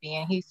you love me?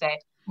 And he say,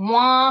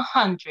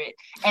 100.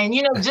 And,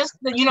 just,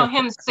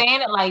 him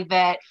saying it like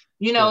that,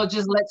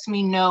 just lets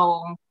me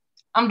know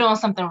I'm doing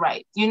something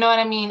right. You know what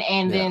I mean?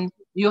 And then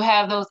you'll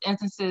have those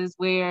instances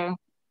where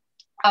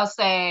I'll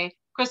say,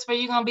 Christopher,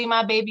 you're going to be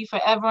my baby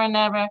forever and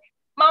ever.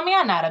 Mommy,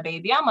 I'm not a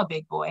baby. I'm a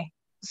big boy.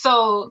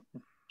 So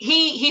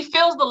he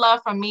feels the love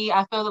from me.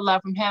 I feel the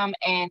love from him.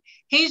 And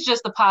he's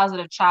just a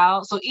positive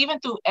child. So even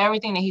through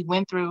everything that he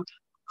went through,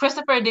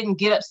 Christopher didn't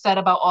get upset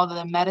about all of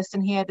the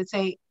medicine he had to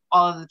take,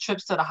 all of the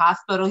trips to the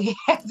hospital he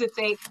had to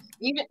take.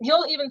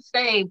 He'll even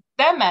say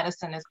that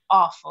medicine is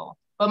awful,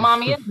 but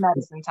mommy, it's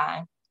medicine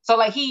time. So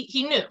like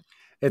he knew.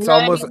 It's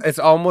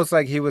almost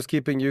like he was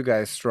keeping you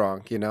guys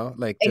strong,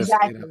 like just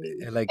exactly.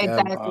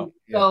 Exactly.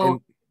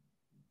 So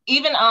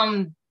even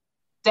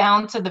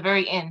down to the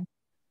very end,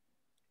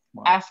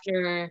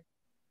 after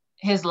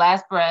his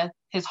last breath,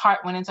 his heart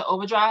went into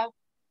overdrive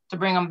to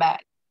bring him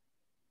back.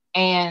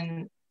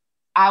 And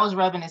I was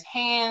rubbing his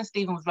hands,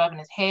 Stephen was rubbing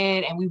his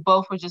head, and we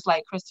both were just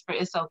like, Christopher,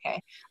 it's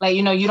okay. Like,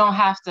 you don't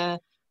have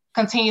to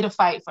continue to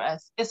fight for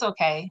us. It's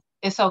okay.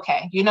 It's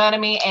okay. You know what I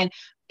mean? And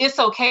it's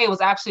okay was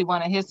actually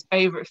one of his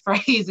favorite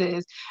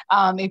phrases.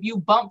 If you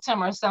bumped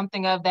him or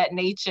something of that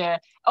nature,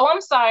 oh,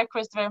 I'm sorry,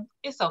 Christopher.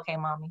 It's okay,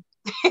 mommy.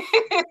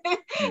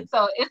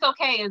 So it's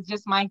okay. It's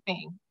just my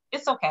thing.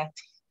 It's okay.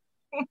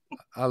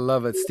 I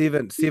love it.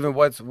 Stephen,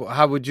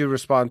 how would you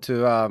respond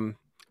to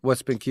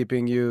what's been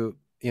keeping you,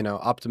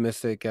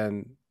 optimistic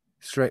and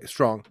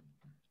strong?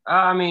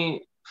 I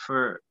mean,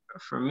 for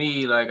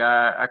me, like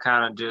I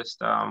kind of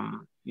just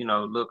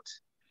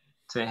looked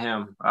to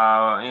him.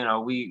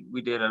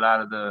 We did a lot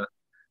of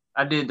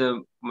I did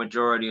the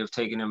majority of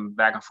taking him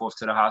back and forth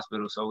to the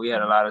hospital. So we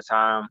had a lot of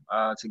time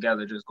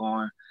together, just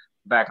going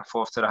back and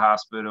forth to the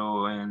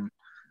hospital. And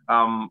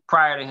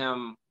prior to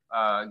him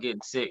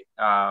getting sick,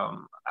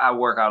 I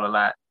work out a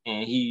lot,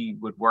 and he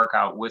would work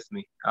out with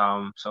me.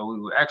 So we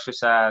would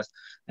exercise,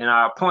 and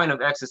our point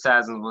of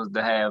exercising was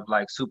to have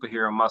like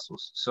superhero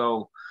muscles.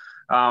 So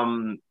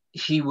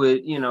he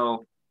would,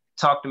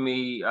 talk to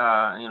me,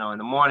 in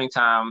the morning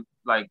time,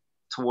 like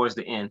towards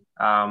the end.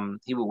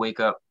 He would wake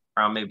up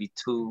around maybe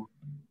 2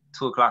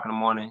 o'clock in the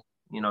morning,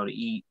 to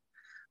eat.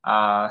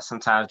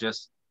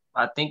 Sometimes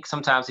I think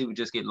sometimes he would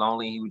just get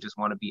lonely. He would just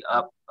want to be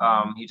up.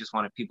 He just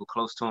wanted people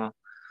close to him.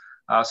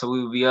 So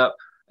we would be up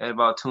at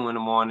about 2 in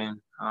the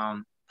morning,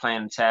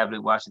 playing the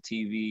tablet, watching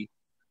TV.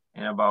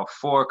 And about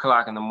 4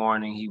 o'clock in the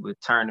morning, he would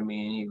turn to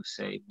me and he would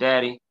say,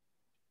 Daddy,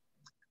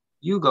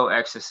 you go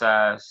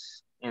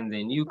exercise, and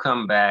then you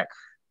come back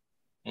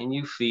and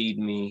you feed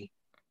me.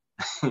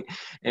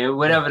 And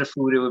whatever the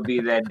food it would be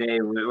that day,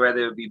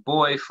 whether it be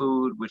boy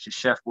food, which is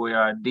Chef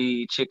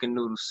Boyardee, chicken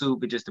noodle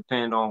soup, it just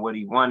depended on what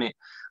he wanted.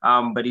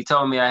 But he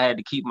told me I had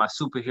to keep my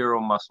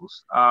superhero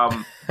muscles.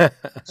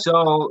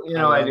 So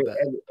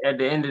at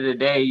the end of the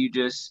day, you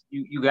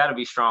got to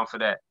be strong for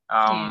that.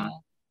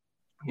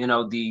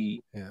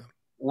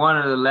 One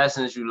of the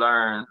lessons you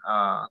learn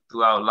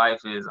throughout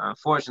life is,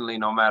 unfortunately,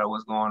 no matter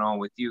what's going on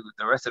with you,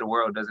 the rest of the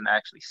world doesn't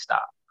actually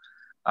stop.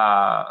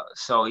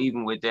 So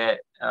even with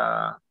that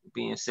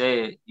being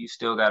said, you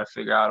still got to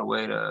figure out a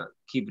way to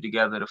keep it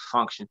together to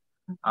function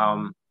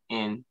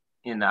in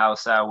the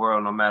outside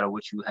world, no matter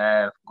what you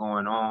have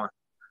going on.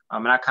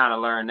 And I kind of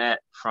learned that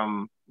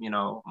from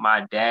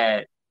my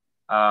dad,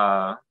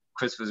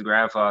 Christopher's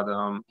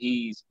grandfather.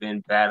 He's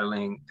been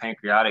battling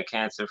pancreatic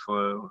cancer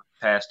for the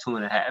past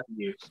 2.5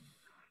 years,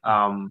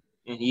 and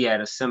he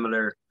had a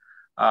similar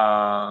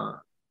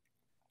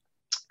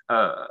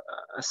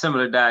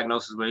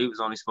diagnosis where he was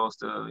only supposed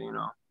to,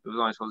 it was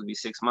only supposed to be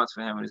 6 months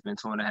for him, and it's been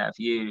 2.5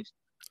 years.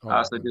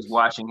 So just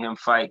watching him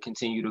fight,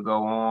 continue to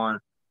go on,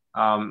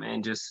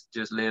 and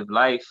just live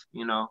life,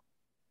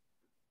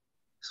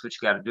 that's what you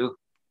got to do.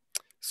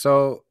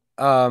 So,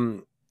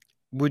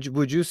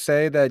 would you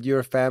say that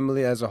your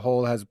family as a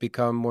whole has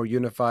become more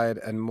unified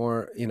and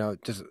more,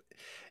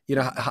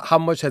 how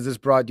much has this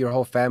brought your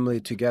whole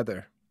family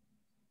together?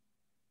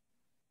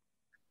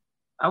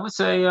 I would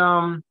say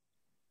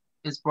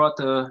it's brought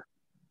the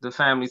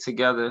family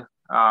together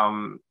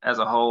as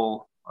a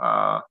whole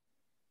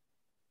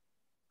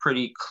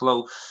pretty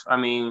close. I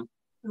mean,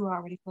 we were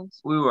already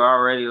close. We were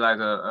already like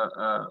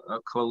a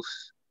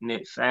close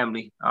knit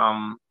family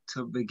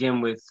to begin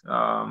with.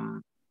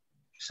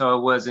 So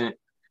it wasn't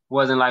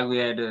like we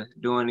had to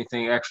do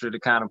anything extra to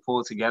kind of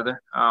pull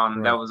together.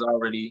 Right. That was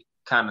already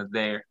kind of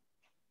there.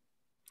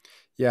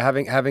 Yeah,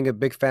 having a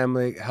big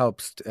family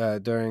helps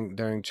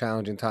during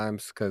challenging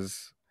times,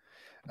 because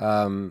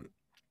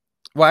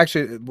well,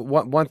 actually,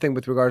 one thing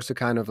with regards to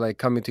kind of like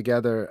coming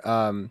together,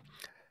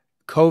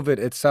 COVID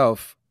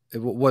itself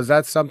Was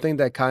that something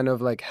that kind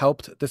of like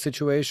helped the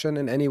situation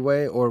in any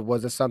way, or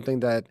was it something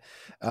that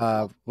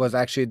was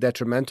actually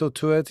detrimental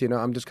to it?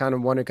 I'm just kind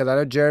of wondering because I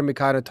know Jeremy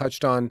kind of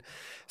touched on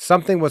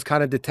something was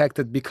kind of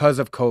detected because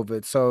of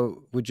COVID.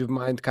 So would you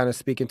mind kind of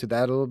speaking to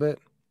that a little bit?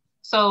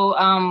 So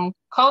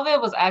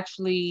COVID was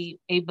actually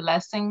a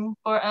blessing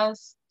for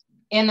us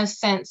in a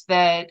sense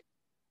that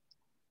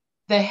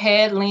the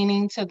head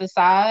leaning to the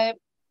side.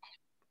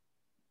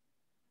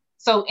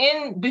 So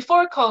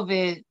before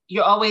COVID,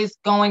 you're always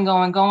going,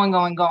 going, going,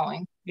 going,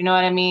 going. You know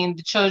what I mean?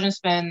 The children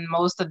spend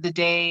most of the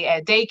day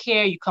at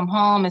daycare. You come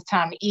home, it's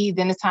time to eat,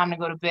 then it's time to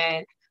go to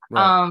bed.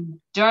 Right.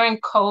 During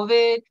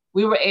COVID,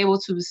 we were able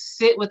to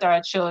sit with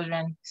our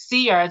children,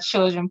 see our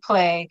children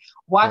play,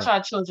 watch Right.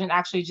 our children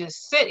actually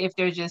just sit if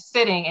they're just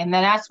sitting. And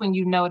then that's when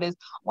you notice,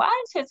 why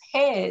is his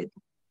head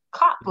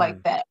cocked like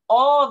Mhm. that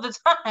all the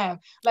time?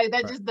 Like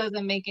that Right. just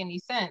doesn't make any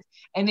sense.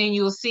 And then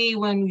you'll see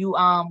when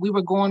we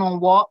were going on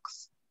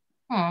walks,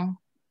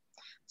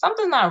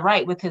 something's not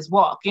right with his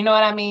walk. You know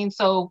what I mean?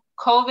 So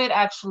COVID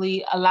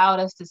actually allowed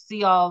us to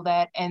see all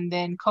that. And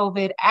then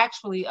COVID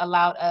actually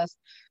allowed us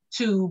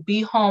to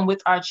be home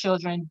with our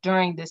children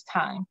during this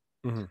time.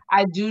 Mhm.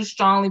 I do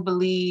strongly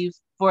believe,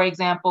 for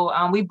example,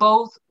 we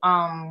both,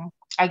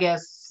 I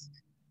guess,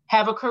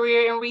 have a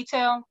career in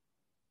retail.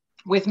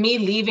 With me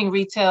leaving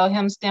retail,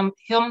 him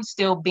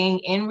still being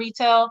in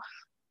retail,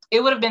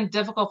 it would have been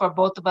difficult for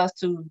both of us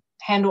to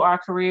handle our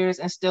careers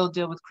and still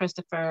deal with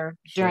Christopher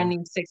during Sure.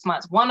 these 6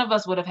 months. One of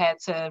us would have had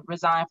to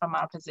resign from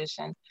our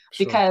position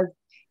Sure. because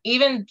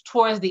even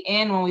towards the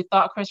end, when we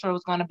thought Christopher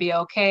was going to be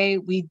okay,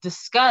 we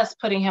discussed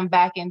putting him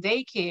back in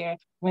daycare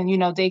when,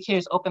 daycare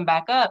is open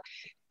back up.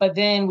 But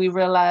then we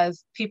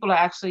realized people are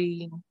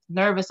actually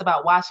nervous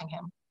about watching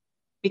him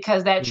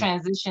because that Mm.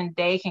 transition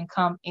day can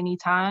come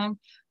anytime.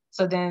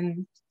 So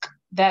then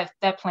that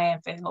plan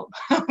failed.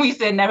 We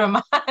said, never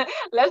mind.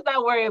 Let's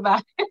not worry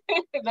about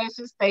it. Let's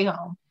just stay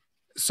home.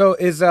 So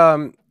is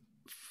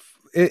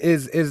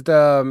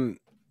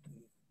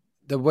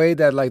the way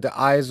that like the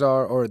eyes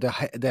are or the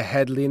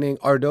head leaning,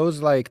 are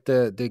those like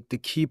the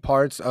key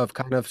parts of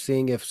kind of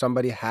seeing if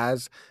somebody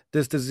has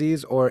this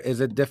disease, or is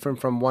it different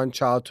from one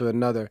child to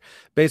another?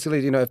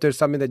 Basically, if there's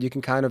something that you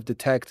can kind of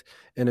detect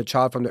in a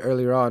child from the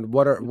earlier on,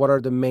 what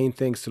are the main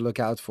things to look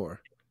out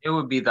for? It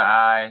would be the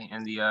eye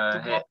and the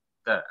head,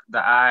 the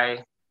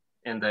eye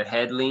and the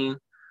head lean.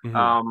 Hmm.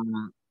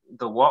 Um,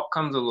 the walk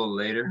comes a little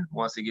later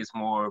once it gets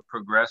more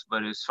progressed.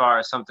 But as far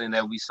as something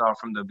that we saw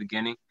from the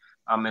beginning,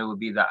 it would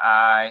be the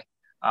eye,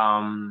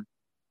 um,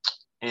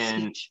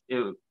 and Speech.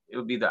 it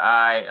would be the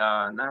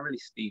eye. Not really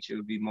speech. It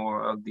would be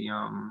more of the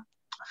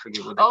I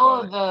forget what they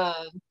call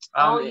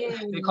it. Yeah.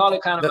 They call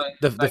it kind of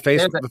The, a the the like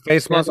face the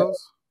face there's a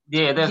muscles.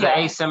 yeah, there's an Yeah.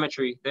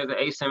 asymmetry. There's an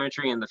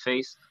asymmetry in the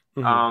face.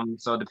 Hmm.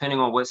 So depending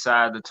on what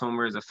side the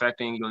tumor is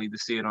affecting, you'll either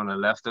see it on the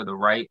left or the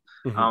right.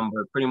 Hmm.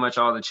 But pretty much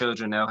all the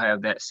children, they'll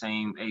have that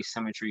same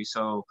asymmetry.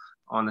 So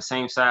on the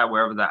same side,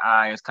 wherever the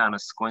eye is kind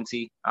of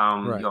squinty,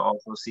 Right. you'll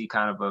also see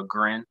kind of a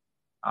grin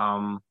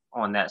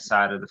on that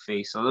side of the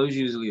face. So those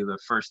usually are the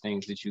first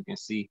things that you can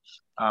see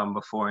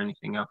before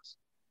anything else.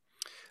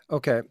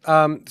 Okay.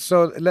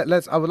 So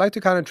I would like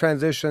to kind of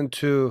transition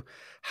to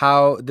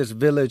how this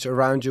village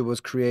around you was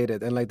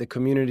created and like the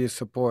community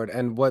support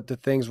and what the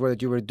things were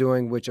that you were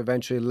doing, which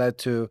eventually led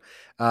to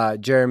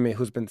Jeremy,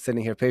 who's been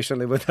sitting here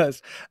patiently with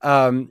us.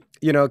 Can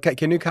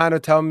you kind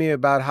of tell me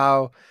about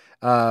how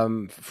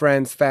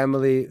friends,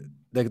 family,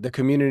 the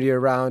community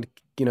around,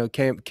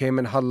 came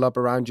and huddled up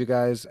around you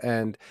guys,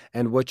 and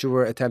what you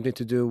were attempting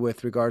to do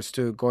with regards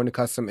to going to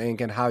Custom Ink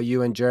and how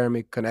you and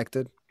Jeremy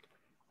connected?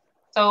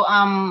 So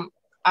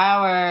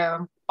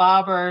our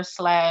barber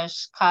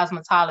slash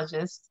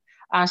cosmetologist,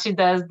 she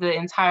does the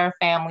entire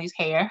family's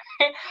hair.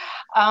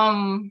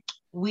 um,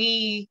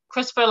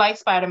 Christopher likes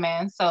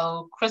Spider-Man,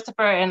 so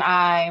Christopher and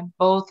I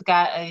both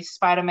got a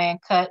Spider-Man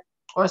cut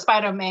or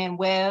Spider-Man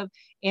web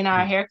in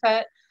our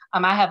haircut.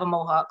 I have a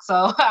mohawk,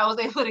 so I was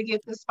able to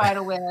get the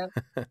spider web.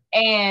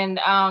 And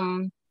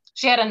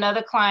she had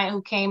another client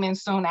who came in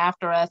soon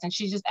after us, and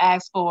she just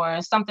asked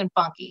for something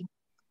funky.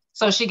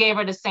 So she gave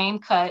her the same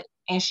cut,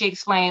 and she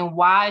explained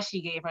why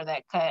she gave her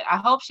that cut. I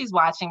hope she's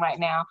watching right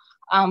now.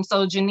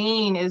 So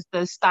Janine is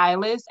the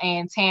stylist,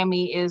 and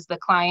Tammy is the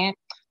client.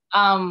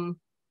 Um,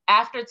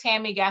 After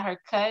Tammy got her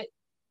cut,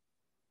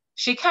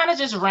 she kind of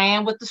just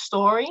ran with the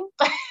story.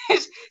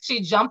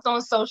 She jumped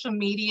on social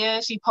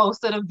media. She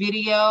posted a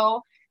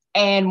video.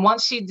 And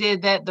once she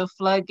did that, the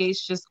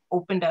floodgates just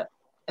opened up.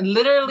 And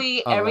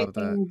literally I love that.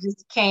 everything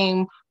just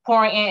came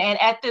pouring in. And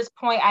at this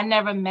point, I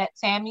never met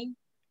Tammy.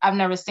 I've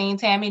never seen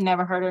Tammy,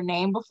 never heard her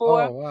name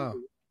before. Oh, wow.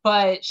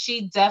 But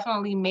she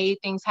definitely made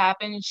things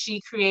happen. She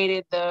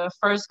created the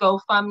first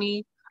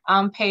GoFundMe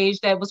page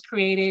that was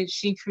created.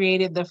 She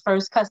created the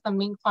first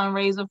custom ink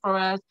fundraiser for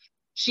us.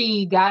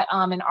 She got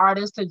an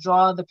artist to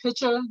draw the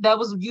picture that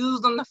was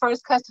used on the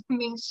first custom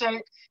ink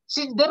shirt.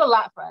 She did a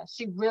lot for us.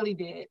 She really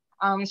did.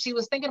 She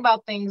was thinking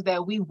about things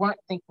that we weren't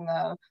thinking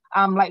of.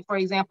 Like, for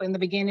example, in the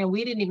beginning,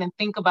 we didn't even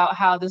think about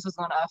how this was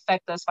going to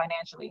affect us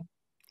financially.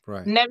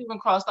 Right. Never even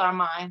crossed our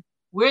mind.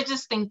 we're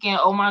just thinking,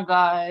 oh my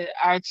God,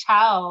 our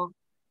child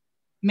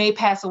may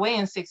pass away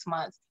in 6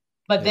 months.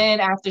 But then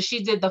after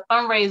she did the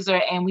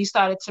fundraiser and we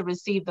started to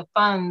receive the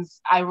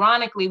funds,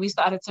 ironically, we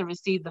started to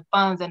receive the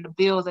funds and the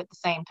bills at the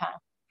same time.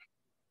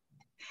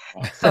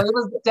 So it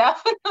was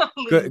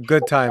definitely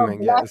good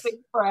timing. a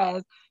blessing for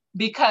us,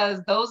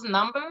 because those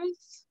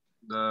numbers.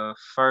 The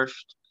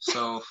first,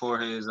 so for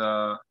his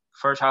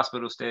first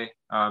hospital stay,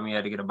 he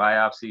had to get a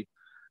biopsy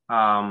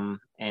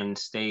and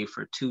stay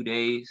for 2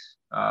 days.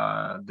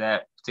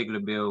 That particular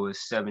bill was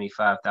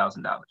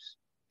 $75,000.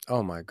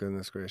 Oh my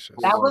goodness gracious.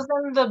 That was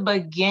in the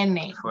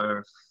beginning.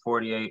 For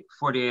 48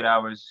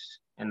 hours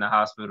in the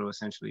hospital,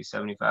 essentially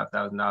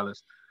 $75,000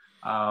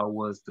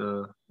 was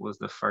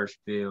the first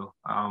bill.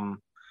 I've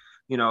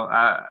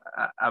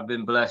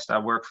been blessed. I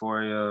work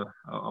for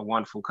a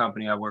wonderful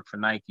company. I work for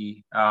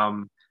Nike,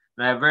 and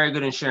I have very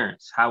good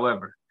insurance.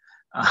 However,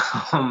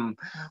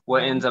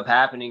 what ends up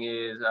happening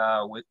is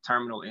with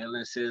terminal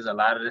illnesses, a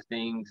lot of the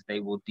things they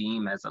will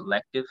deem as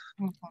elective,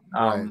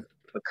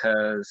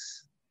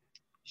 because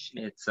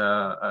it's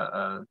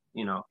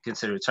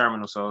considered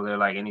terminal. So they're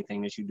like,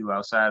 anything that you do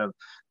outside of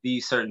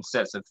these certain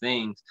sets of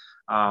things,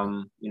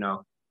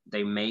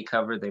 they may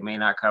cover, they may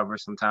not cover.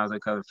 Sometimes they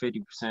cover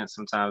 50%,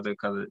 sometimes they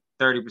cover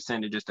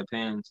 30%. It just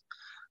depends.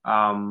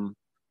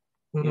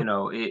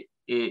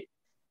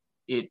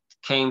 It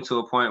came to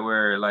a point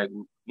where, like,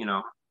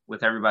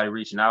 with everybody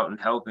reaching out and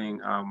helping,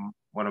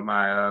 one of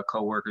my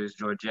coworkers,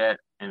 Georgette,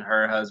 and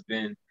her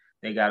husband,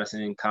 they got us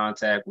in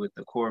contact with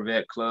the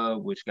Corvette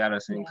Club, which got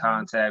us in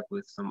contact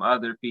with some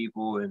other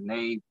people, and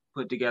they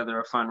put together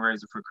a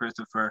fundraiser for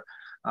Christopher.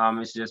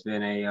 It's just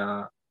been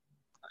a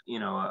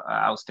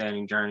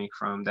outstanding journey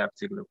from that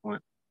particular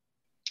point.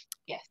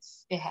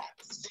 Yes, it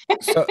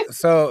has.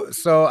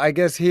 So I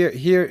guess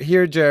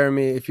here,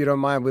 Jeremy, if you don't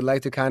mind, we'd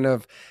like to kind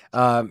of,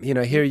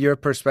 hear your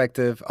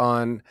perspective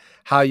on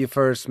how you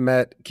first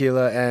met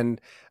Keila and,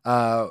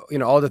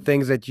 all the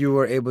things that you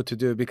were able to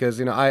do,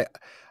 because,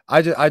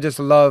 I just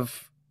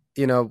love,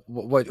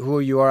 who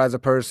you are as a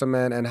person,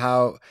 man, and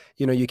how,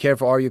 you care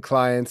for all your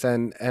clients.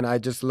 And I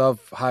just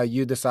love how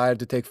you decided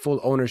to take full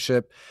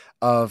ownership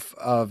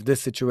of this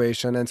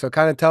situation. And so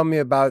kind of tell me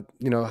about,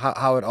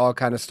 how it all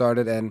kind of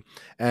started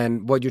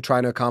and what you're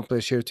trying to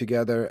accomplish here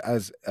together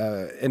as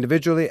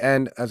individually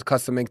and as a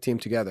custom ink team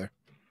together.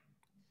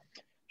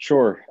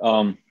 Sure.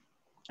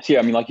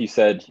 Like you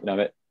said, I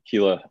met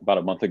Keila about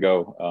a month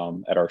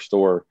ago at our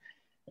store.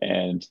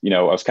 And,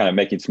 I was kind of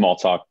making small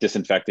talk,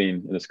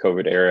 disinfecting in this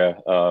COVID era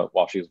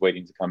while she was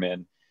waiting to come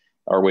in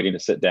or waiting to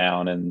sit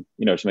down, and,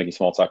 just making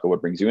small talk of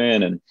what brings you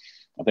in. And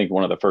I think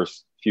one of the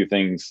first few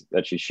things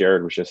that she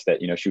shared was just that,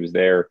 she was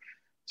there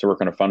to work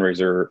on a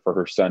fundraiser for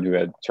her son who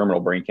had terminal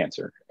brain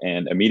cancer.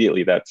 And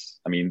immediately that's,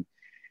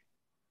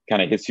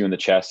 kind of hits you in the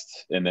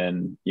chest and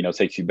then,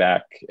 takes you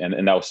back.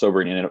 And that was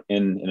sobering in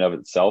and of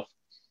itself.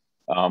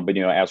 But,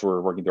 as we're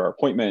working through our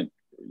appointment,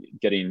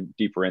 getting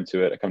deeper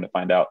into it, I come to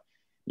find out,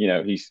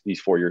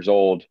 he's 4 years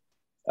old.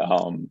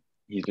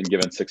 He's been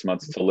given 6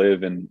 months to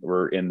live, and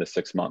we're in the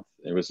 6th month.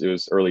 It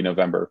was early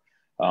November.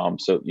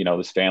 So,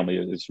 this family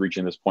is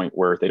reaching this point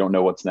where they don't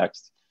know what's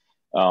next.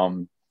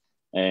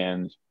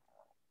 And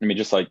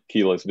just like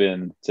Keila's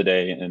been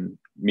today, and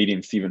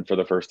meeting Stephen for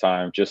the first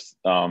time, just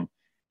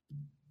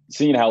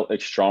seeing how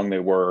strong they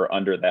were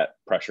under that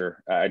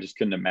pressure. I just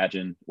couldn't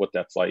imagine what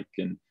that's like.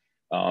 And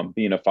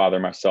being a father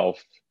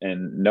myself,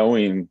 and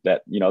knowing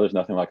that, there's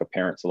nothing like a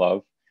parent's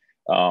love.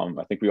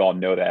 I think we all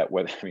know that.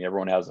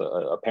 Everyone has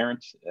a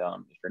parent,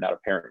 if you're not a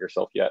parent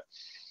yourself yet.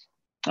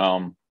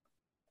 And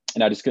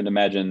I just couldn't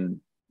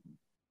imagine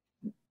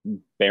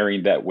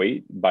bearing that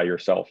weight by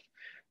yourself.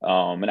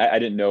 And I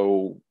didn't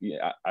know,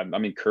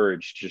 I'm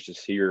encouraged just to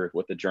hear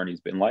what the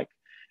journey's been like,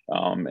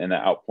 and the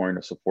outpouring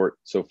of support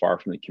so far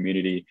from the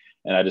community.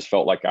 And I just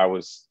felt like I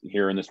was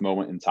here in this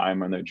moment in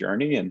time on their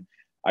journey. And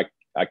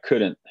I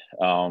couldn't,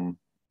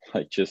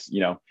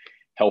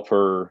 help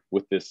her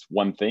with this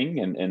one thing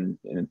and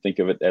think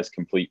of it as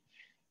complete.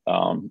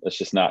 That's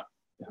just not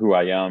who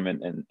I am.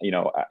 And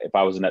if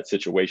I was in that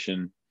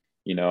situation,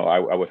 I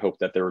would hope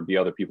that there would be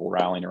other people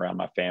rallying around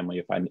my family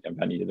if I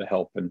needed the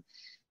help. And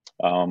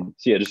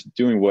just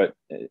doing what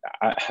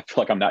I feel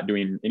like I'm not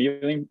doing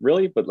anything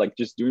really, but like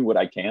just doing what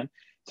I can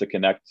to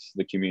connect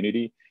the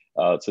community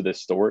to this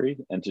story,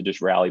 and to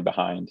just rally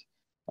behind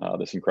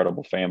this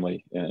incredible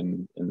family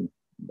and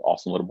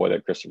awesome little boy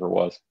that Christopher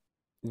was.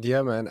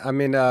 Yeah, man.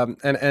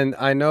 And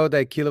I know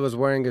that Keila was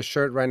wearing a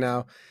shirt right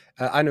now.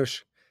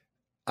 Anush,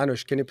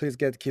 can you please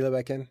get Keila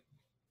back in?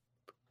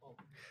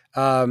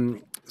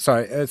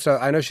 Sorry. So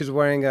I know she's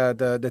wearing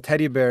the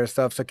teddy bear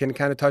stuff. So can you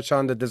kind of touch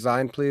on the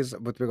design, please,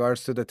 with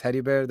regards to the teddy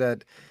bear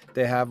that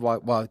they have while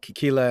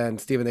Keila and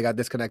Stephen, they got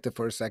disconnected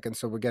for a second.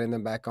 So we're getting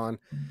them back on.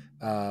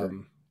 Sure.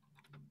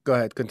 Go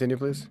ahead. Continue,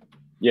 please.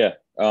 Yeah.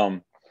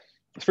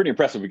 It's pretty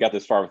impressive we got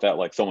this far without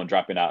like someone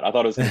dropping out. I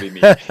thought it was going to be me.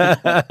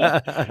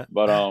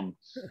 But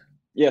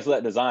so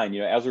that design,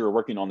 as we were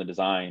working on the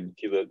design,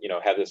 Keila,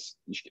 had this,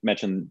 she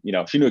mentioned,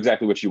 she knew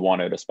exactly what she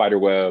wanted: a spider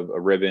web, a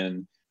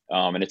ribbon,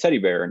 and a teddy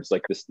bear. And it's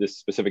like this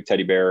specific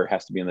teddy bear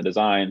has to be in the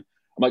design.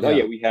 like, oh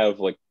Yeah. yeah, we have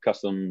like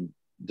custom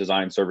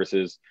design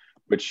services,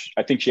 which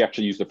I think she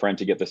actually used a friend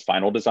to get this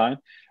final design,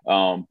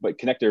 but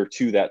connected her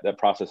to that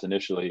process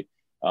initially,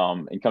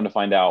 and come to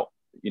find out,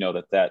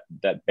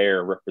 that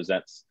bear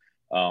represents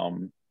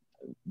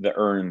the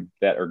urn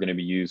that are going to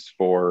be used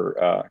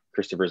for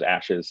Christopher's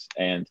ashes.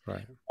 And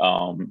Right.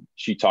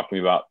 she talked to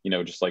me about,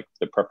 just like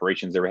the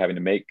preparations they were having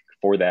to make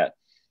for that.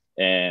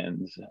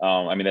 And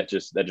I mean, that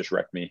just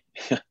wrecked me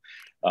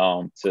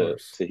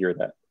to hear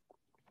that.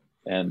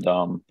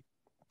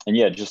 And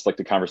yeah, just like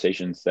the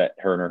conversations that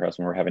her and her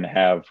husband were having to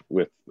have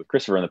with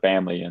Christopher and the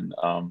family. And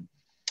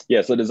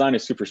yeah, so the design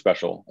is super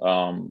special,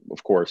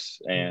 of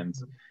course. And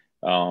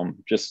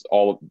just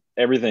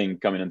everything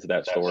coming into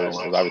that store was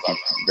obviously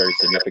very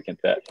significant.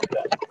 That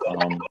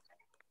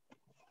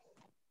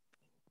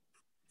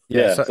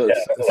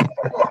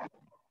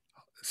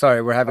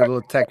sorry, we're having a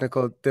little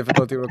technical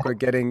difficulty real quick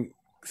getting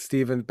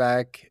Steven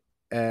back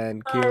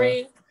and Keela.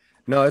 Sorry.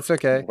 No, it's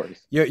okay.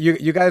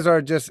 You guys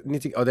are just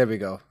need to. Oh, there we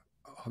go.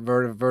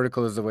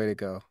 Vertical is the way to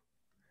go.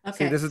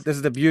 Okay. See, this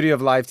is the beauty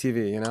of live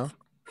TV,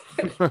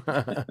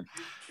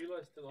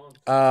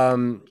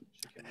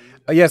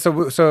 Yeah.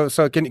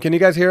 So can you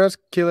guys hear us,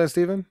 Keela and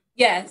Steven?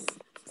 Yes.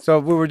 So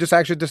we were just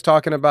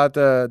talking about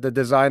the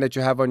design that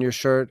you have on your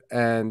shirt,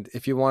 and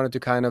if you wanted to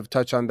kind of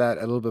touch on that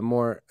a little bit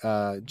more,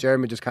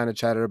 Jeremy just kind of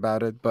chatted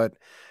about it, but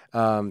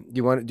do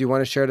you want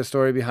to share the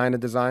story behind the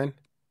design?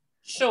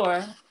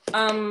 Sure.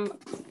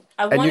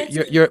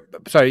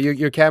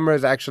 Your camera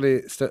is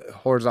actually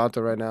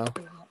horizontal right now.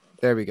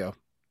 There we go.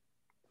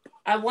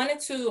 I wanted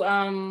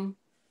to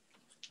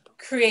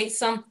create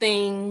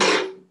something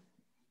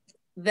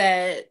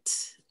that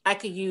I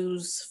could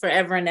use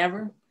forever and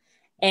ever.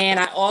 And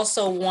I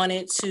also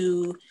wanted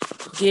to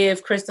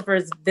give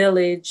Christopher's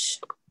Village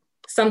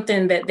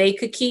something that they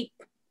could keep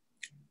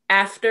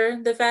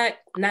after the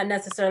fact, not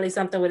necessarily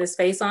something with his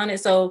face on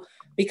it. So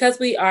because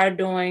we are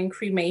doing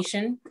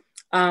cremation,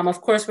 of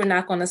course, we're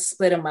not going to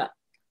split them up.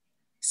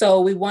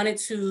 So we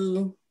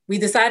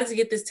decided to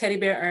get this teddy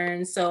bear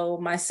urn. So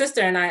my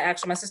sister and I,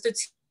 my sister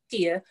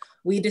Tia,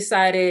 we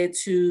decided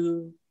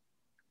to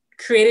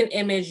create an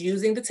image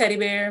using the teddy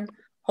bear,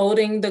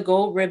 holding the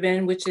gold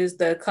ribbon, which is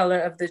the color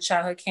of the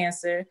childhood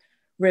cancer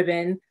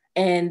ribbon,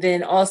 and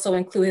then also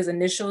include his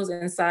initials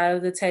inside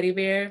of the teddy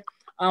bear.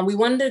 We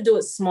wanted to do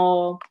it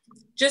small,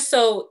 just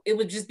so it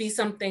would just be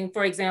something,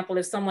 for example,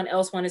 if someone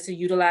else wanted to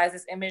utilize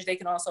this image, they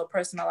can also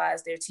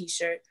personalize their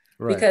t-shirt.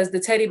 Right. Because the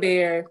teddy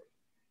bear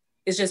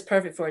is just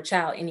perfect for a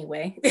child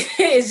anyway.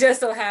 It just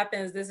so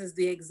happens this is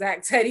the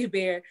exact teddy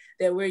bear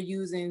that we're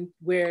using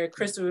where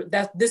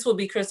this will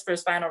be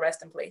Christopher's final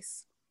resting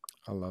place.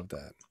 I love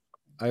that.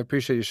 I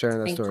appreciate you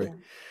sharing that story.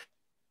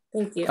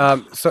 Thank you.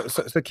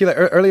 So Keela,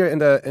 earlier in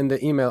the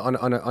email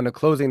on a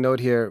closing note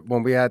here,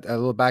 when we had a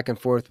little back and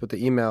forth with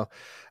the email,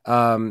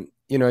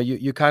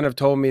 you kind of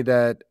told me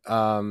that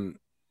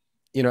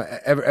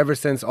ever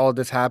since all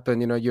this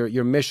happened,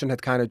 your mission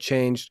had kind of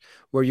changed,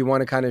 where you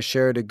want to kind of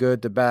share the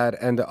good, the bad,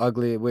 and the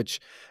ugly, which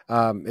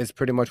is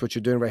pretty much what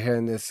you're doing right here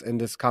in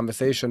this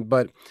conversation.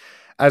 But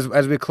as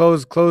we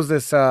close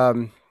this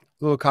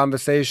little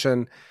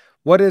conversation,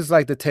 what is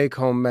like the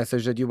take-home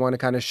message that you want to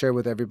kind of share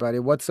with everybody?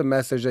 What's the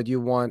message that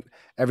you want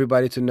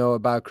everybody to know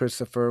about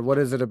Christopher? What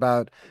is it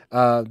about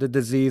the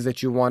disease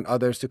that you want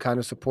others to kind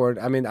of support?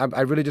 I mean,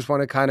 I really just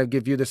want to kind of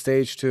give you the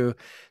stage to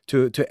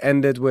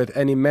end it with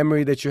any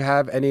memory that you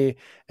have, any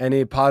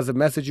positive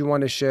message you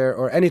want to share,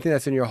 or anything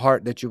that's in your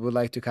heart that you would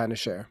like to kind of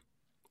share.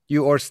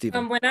 You or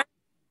Steven.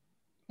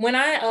 When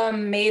I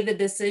made the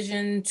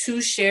decision to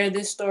share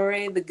this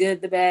story, the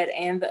good, the bad,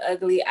 and the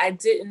ugly, I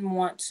didn't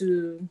want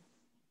to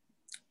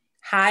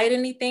hide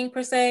anything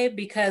per se,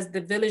 because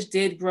the village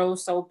did grow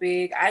so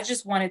big. I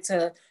just wanted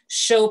to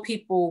show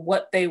people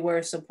what they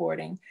were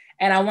supporting.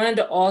 And I wanted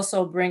to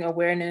also bring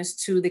awareness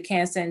to the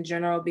cancer in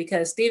general,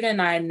 because Steven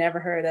and I had never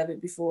heard of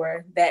it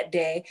before that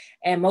day.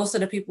 And most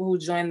of the people who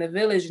joined the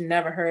village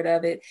never heard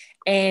of it.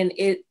 And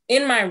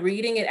in my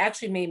reading, it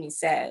actually made me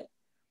sad,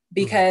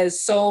 because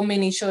so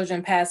many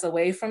children pass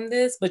away from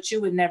this, but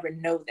you would never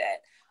know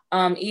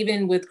that.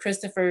 Even with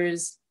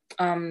Christopher's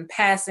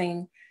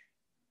passing,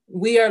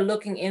 we are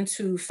looking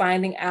into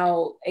finding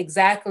out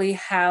exactly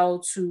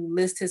how to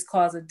list his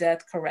cause of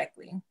death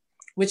correctly,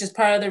 which is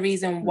part of the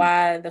reason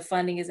why the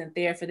funding isn't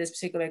there for this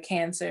particular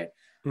cancer.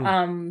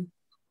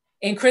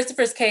 In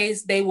Christopher's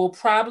case, they will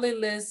probably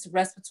list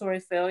respiratory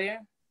failure,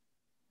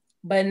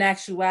 but in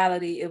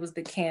actuality, it was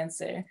the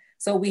cancer.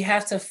 So we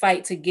have to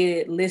fight to get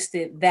it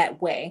listed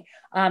that way.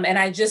 And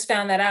I just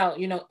found that out,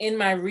 in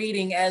my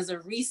reading as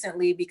of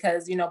recently,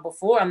 because,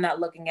 before I'm not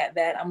looking at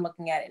that, I'm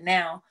looking at it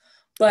now.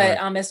 But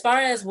as far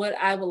as what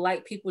I would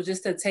like people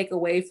just to take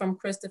away from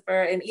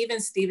Christopher, and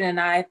even Steven and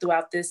I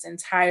throughout this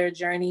entire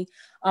journey,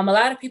 a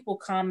lot of people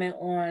comment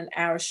on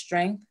our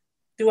strength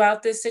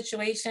throughout this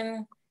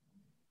situation.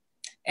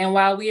 And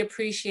while we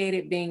appreciate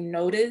it being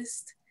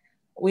noticed,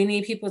 we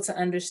need people to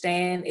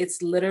understand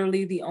it's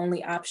literally the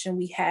only option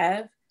we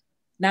have,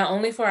 not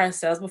only for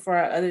ourselves, but for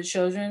our other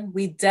children.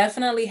 We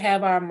definitely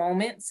have our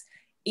moments,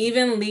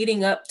 even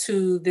leading up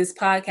to this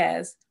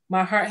podcast.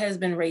 my heart has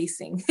been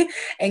racing.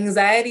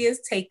 Anxiety is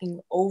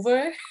taking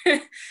over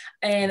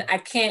and I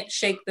can't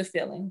shake the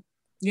feeling.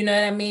 You know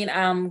what I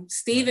mean?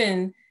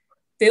 Stephen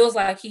feels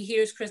like he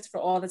hears Christopher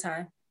all the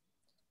time.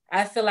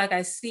 I feel like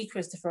I see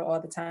Christopher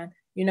all the time.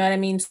 You know what I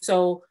mean?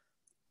 So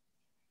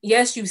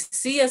yes, you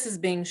see us as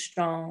being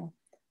strong,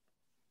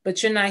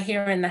 but you're not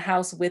here in the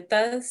house with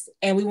us.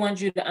 And we want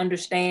you to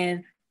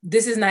understand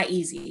this is not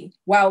easy.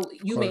 While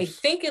you may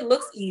think it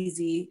looks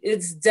easy,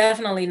 it's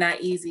definitely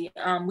not easy.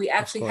 We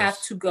actually have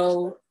to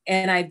go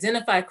and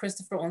identify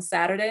Christopher on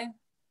Saturday.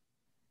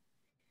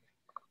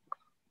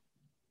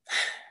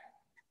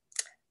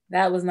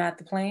 That was not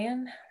the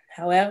plan.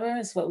 However,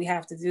 it's what we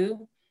have to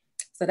do.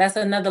 So that's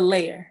another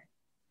layer.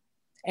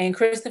 And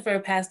Christopher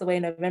passed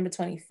away November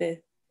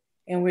 25th.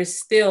 And we're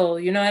still,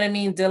 you know what I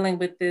mean, dealing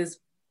with this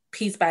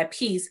piece by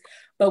piece.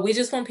 But we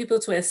just want people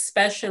to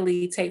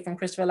especially take from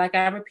Christopher, like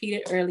I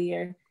repeated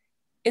earlier,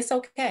 it's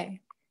okay.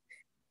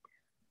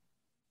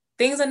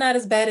 Things are not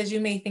as bad as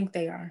you may think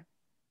they are.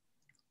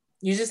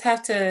 You just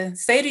have to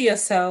say to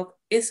yourself,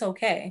 it's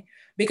okay.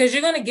 Because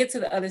you're going to get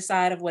to the other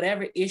side of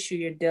whatever issue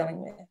you're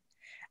dealing with.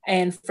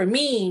 And for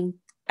me,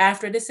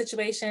 after this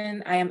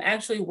situation, I am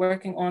actually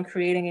working on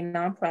creating a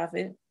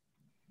nonprofit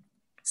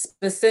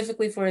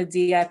specifically for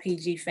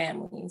DIPG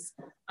families.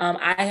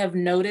 I have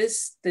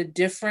noticed the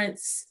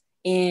difference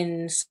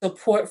in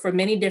support for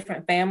many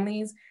different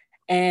families,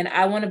 and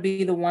I want to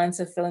be the one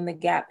to fill in the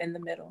gap in the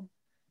middle.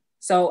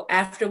 So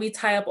after we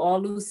tie up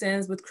all loose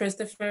ends with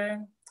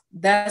Christopher,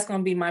 that's going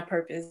to be my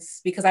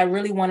purpose, because I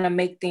really want to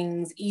make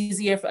things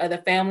easier for other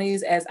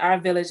families as our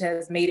village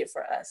has made it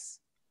for us.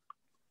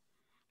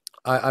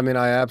 I mean,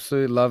 I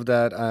absolutely love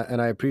that,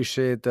 and I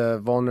appreciate the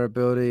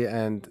vulnerability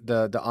and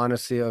the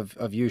honesty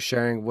of you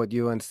sharing what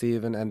you and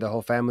Stephen and the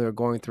whole family are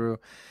going through.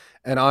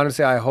 And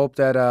honestly, I hope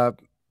that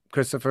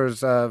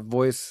Christopher's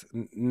voice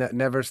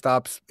never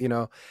stops,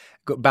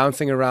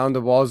 bouncing around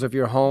the walls of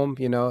your home.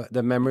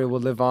 The memory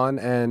will live on,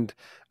 and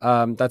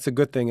that's a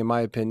good thing, in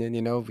my opinion.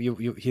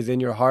 He's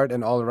in your heart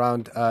and all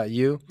around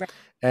you. Right.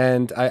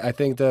 And I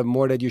think the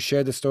more that you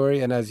share the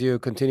story, and as you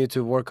continue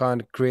to work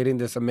on creating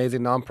this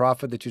amazing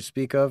nonprofit that you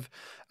speak of,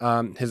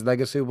 his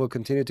legacy will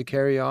continue to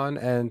carry on.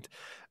 And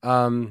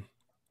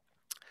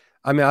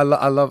I mean, I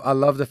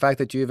love the fact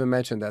that you even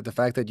mentioned that, the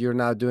fact that you're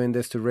now doing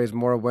this to raise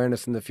more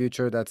awareness in the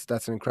future.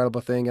 That's an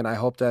incredible thing, and I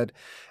hope that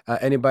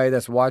anybody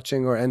that's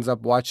watching or ends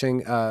up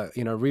watching,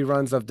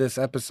 reruns of this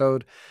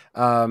episode,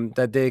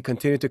 that they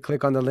continue to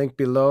click on the link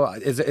below.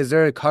 Is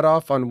there a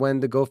cutoff on when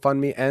the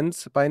GoFundMe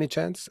ends by any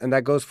chance? And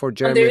that goes for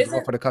Jeremy as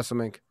well, for the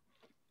Custom Ink.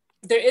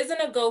 There isn't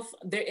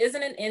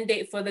an end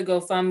date for the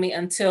GoFundMe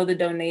until the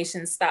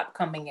donations stop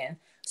coming in.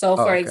 So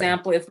for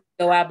example, if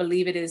I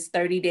believe it is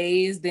 30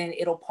 days, then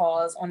it'll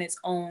pause on its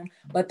own.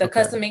 But the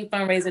Custom Ink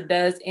fundraiser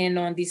does end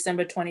on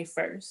December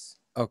 21st.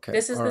 Okay.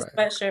 This is the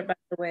sweatshirt, by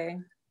the way.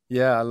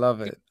 Yeah, I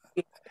love it.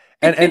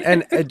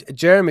 And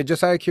Jeremy,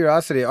 just out of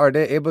curiosity, are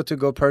they able to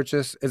go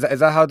purchase? Is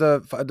that how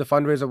the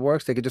fundraiser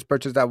works? They could just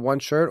purchase that one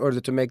shirt, or is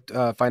it to make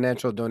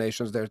financial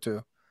donations there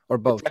too, or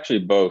both? It's actually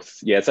both.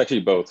 Yeah, it's actually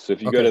both. So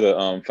if you go to the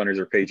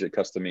fundraiser page at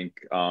Custom Ink,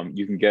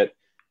 you can get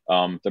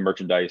the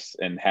merchandise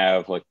and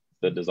have like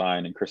the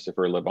design and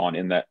Christopher live on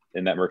in that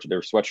merch. There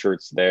are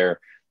sweatshirts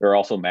there. There are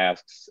also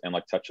masks and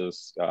like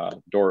touches,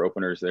 door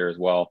openers there as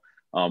well.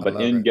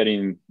 But in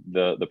getting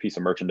the piece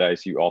of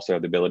merchandise, you also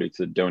have the ability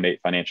to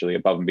donate financially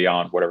above and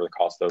beyond whatever the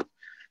cost of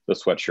the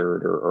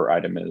sweatshirt or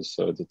item is.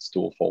 So it's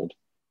dual fold.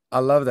 I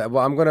love that.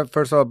 Well, I'm gonna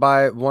first of all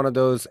buy one of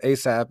those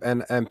ASAP,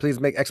 and please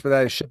make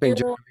expedited shipping,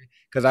 Jeremy,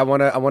 because I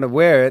wanna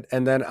wear it,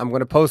 and then I'm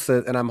gonna post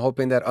it, and I'm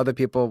hoping that other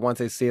people, once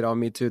they see it on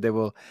me too, they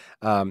will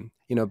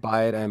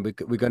buy it, and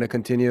we're going to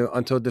continue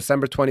until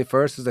December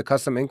 21st is the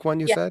Custom Ink one,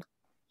 you said?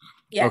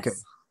 Yes. Okay.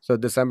 So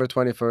December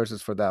 21st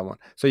is for that one.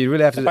 So you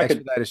really have to do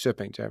expedited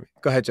shipping, Jeremy.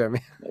 Go ahead,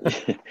 Jeremy.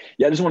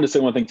 Yeah, I just wanted to say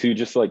one thing too,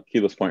 just like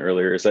Keela's point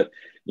earlier, is that,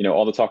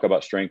 all the talk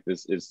about strength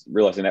is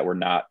realizing that we're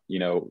not,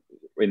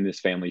 in this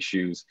family's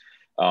shoes.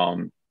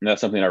 And that's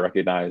something I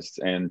recognized,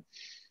 and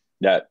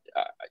that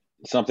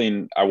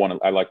something I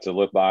like to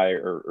live by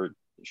or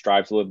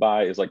strive to live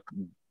by is like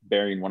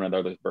bearing one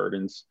another's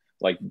burdens,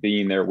 like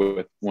being there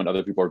with when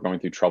other people are going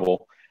through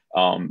trouble,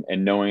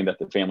 and knowing that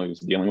the family was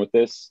dealing with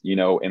this,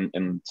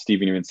 and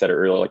Stephen even said it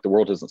earlier, like the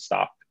world doesn't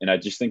stop. And I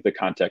just think the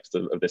context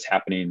of this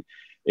happening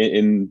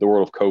in the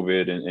world of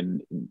COVID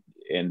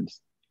and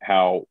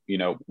how,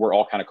 we're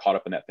all kind of caught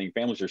up in that thing.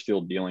 Families are still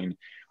dealing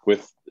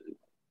with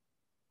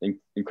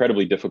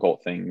incredibly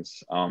difficult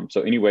things.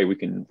 So any way we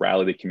can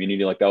rally the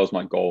community, like that was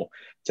my goal,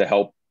 to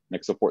help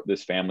support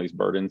this family's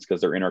burdens,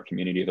 because they're in our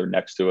community, they're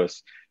next to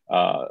us.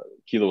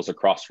 Keela was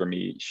across from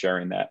me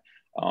sharing that.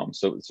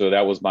 So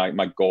that was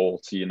my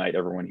goal, to unite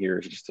everyone here,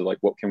 is just to like,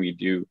 what can we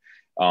do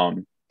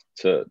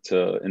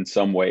to in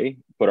some way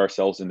put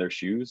ourselves in their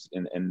shoes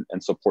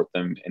and support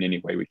them in any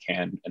way we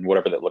can, and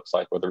whatever that looks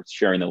like, whether it's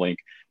sharing the link,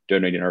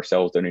 donating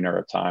ourselves, donating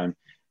our time.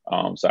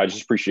 So I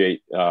just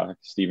appreciate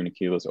Stephen and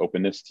Keela's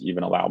openness to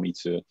even allow me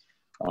to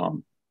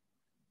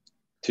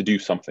do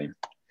something.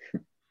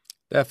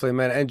 Definitely,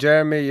 man. And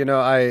Jeremy,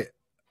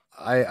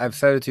 I've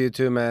said it to you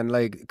too, man.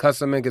 Like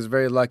Custom Ink is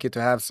very lucky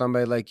to have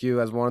somebody like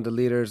you as one of the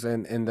leaders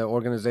in the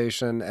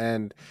organization,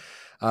 and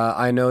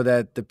I know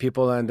that the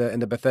people in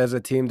the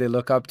Bethesda team, they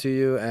look up to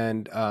you,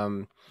 and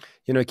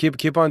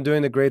keep on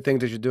doing the great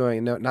things that you're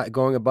doing. Not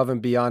going above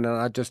and beyond, and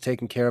not just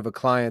taking care of a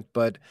client,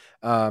 but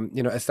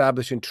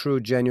establishing true,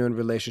 genuine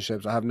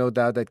relationships. I have no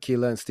doubt that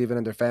Keela and Stephen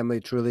and their family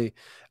truly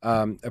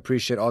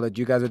appreciate all that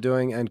you guys are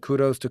doing, and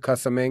kudos to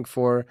Custom Ink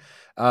for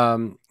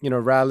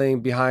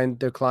rallying behind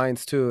their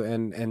clients too,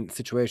 in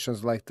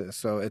situations like this.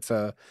 So it's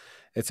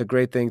a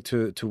great thing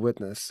to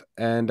witness,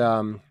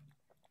 and.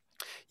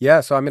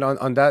 Yeah, so I mean,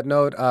 on that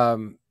note,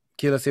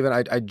 Keela, Stephen,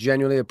 I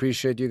genuinely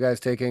appreciate you guys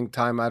taking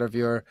time out of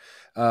your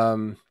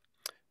um,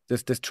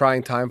 this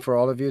trying time for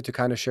all of you to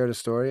kind of share the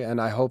story. And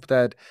I hope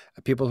that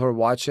people who are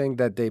watching,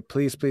 that they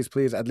please, please,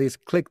 please at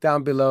least click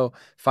down below,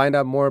 find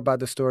out more about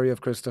the story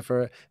of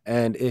Christopher.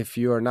 And if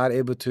you are not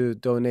able to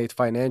donate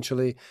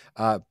financially,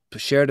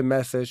 share the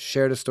message,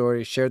 share the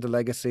story, share the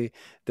legacy.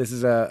 This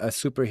is a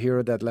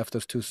superhero that left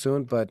us too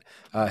soon, but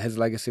his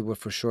legacy will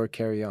for sure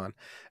carry on.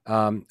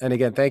 And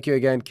again, thank you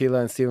again,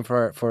 Keela and Stephen,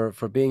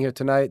 for being here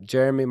tonight.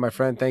 Jeremy, my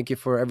friend, thank you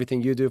for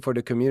everything you do for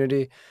the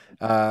community.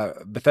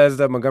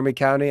 Bethesda, Montgomery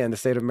County, and the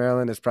state of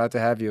Maryland is proud to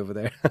have you over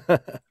there.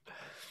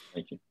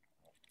 Thank you.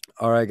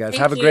 All right, guys.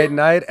 Thank Have a you. great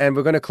night, and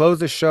we're going to close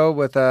the show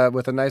with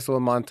a nice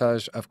little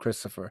montage of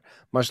Christopher.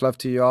 Much love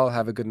to you all.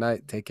 Have a good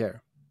night. Take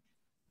care.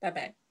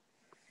 Bye-bye.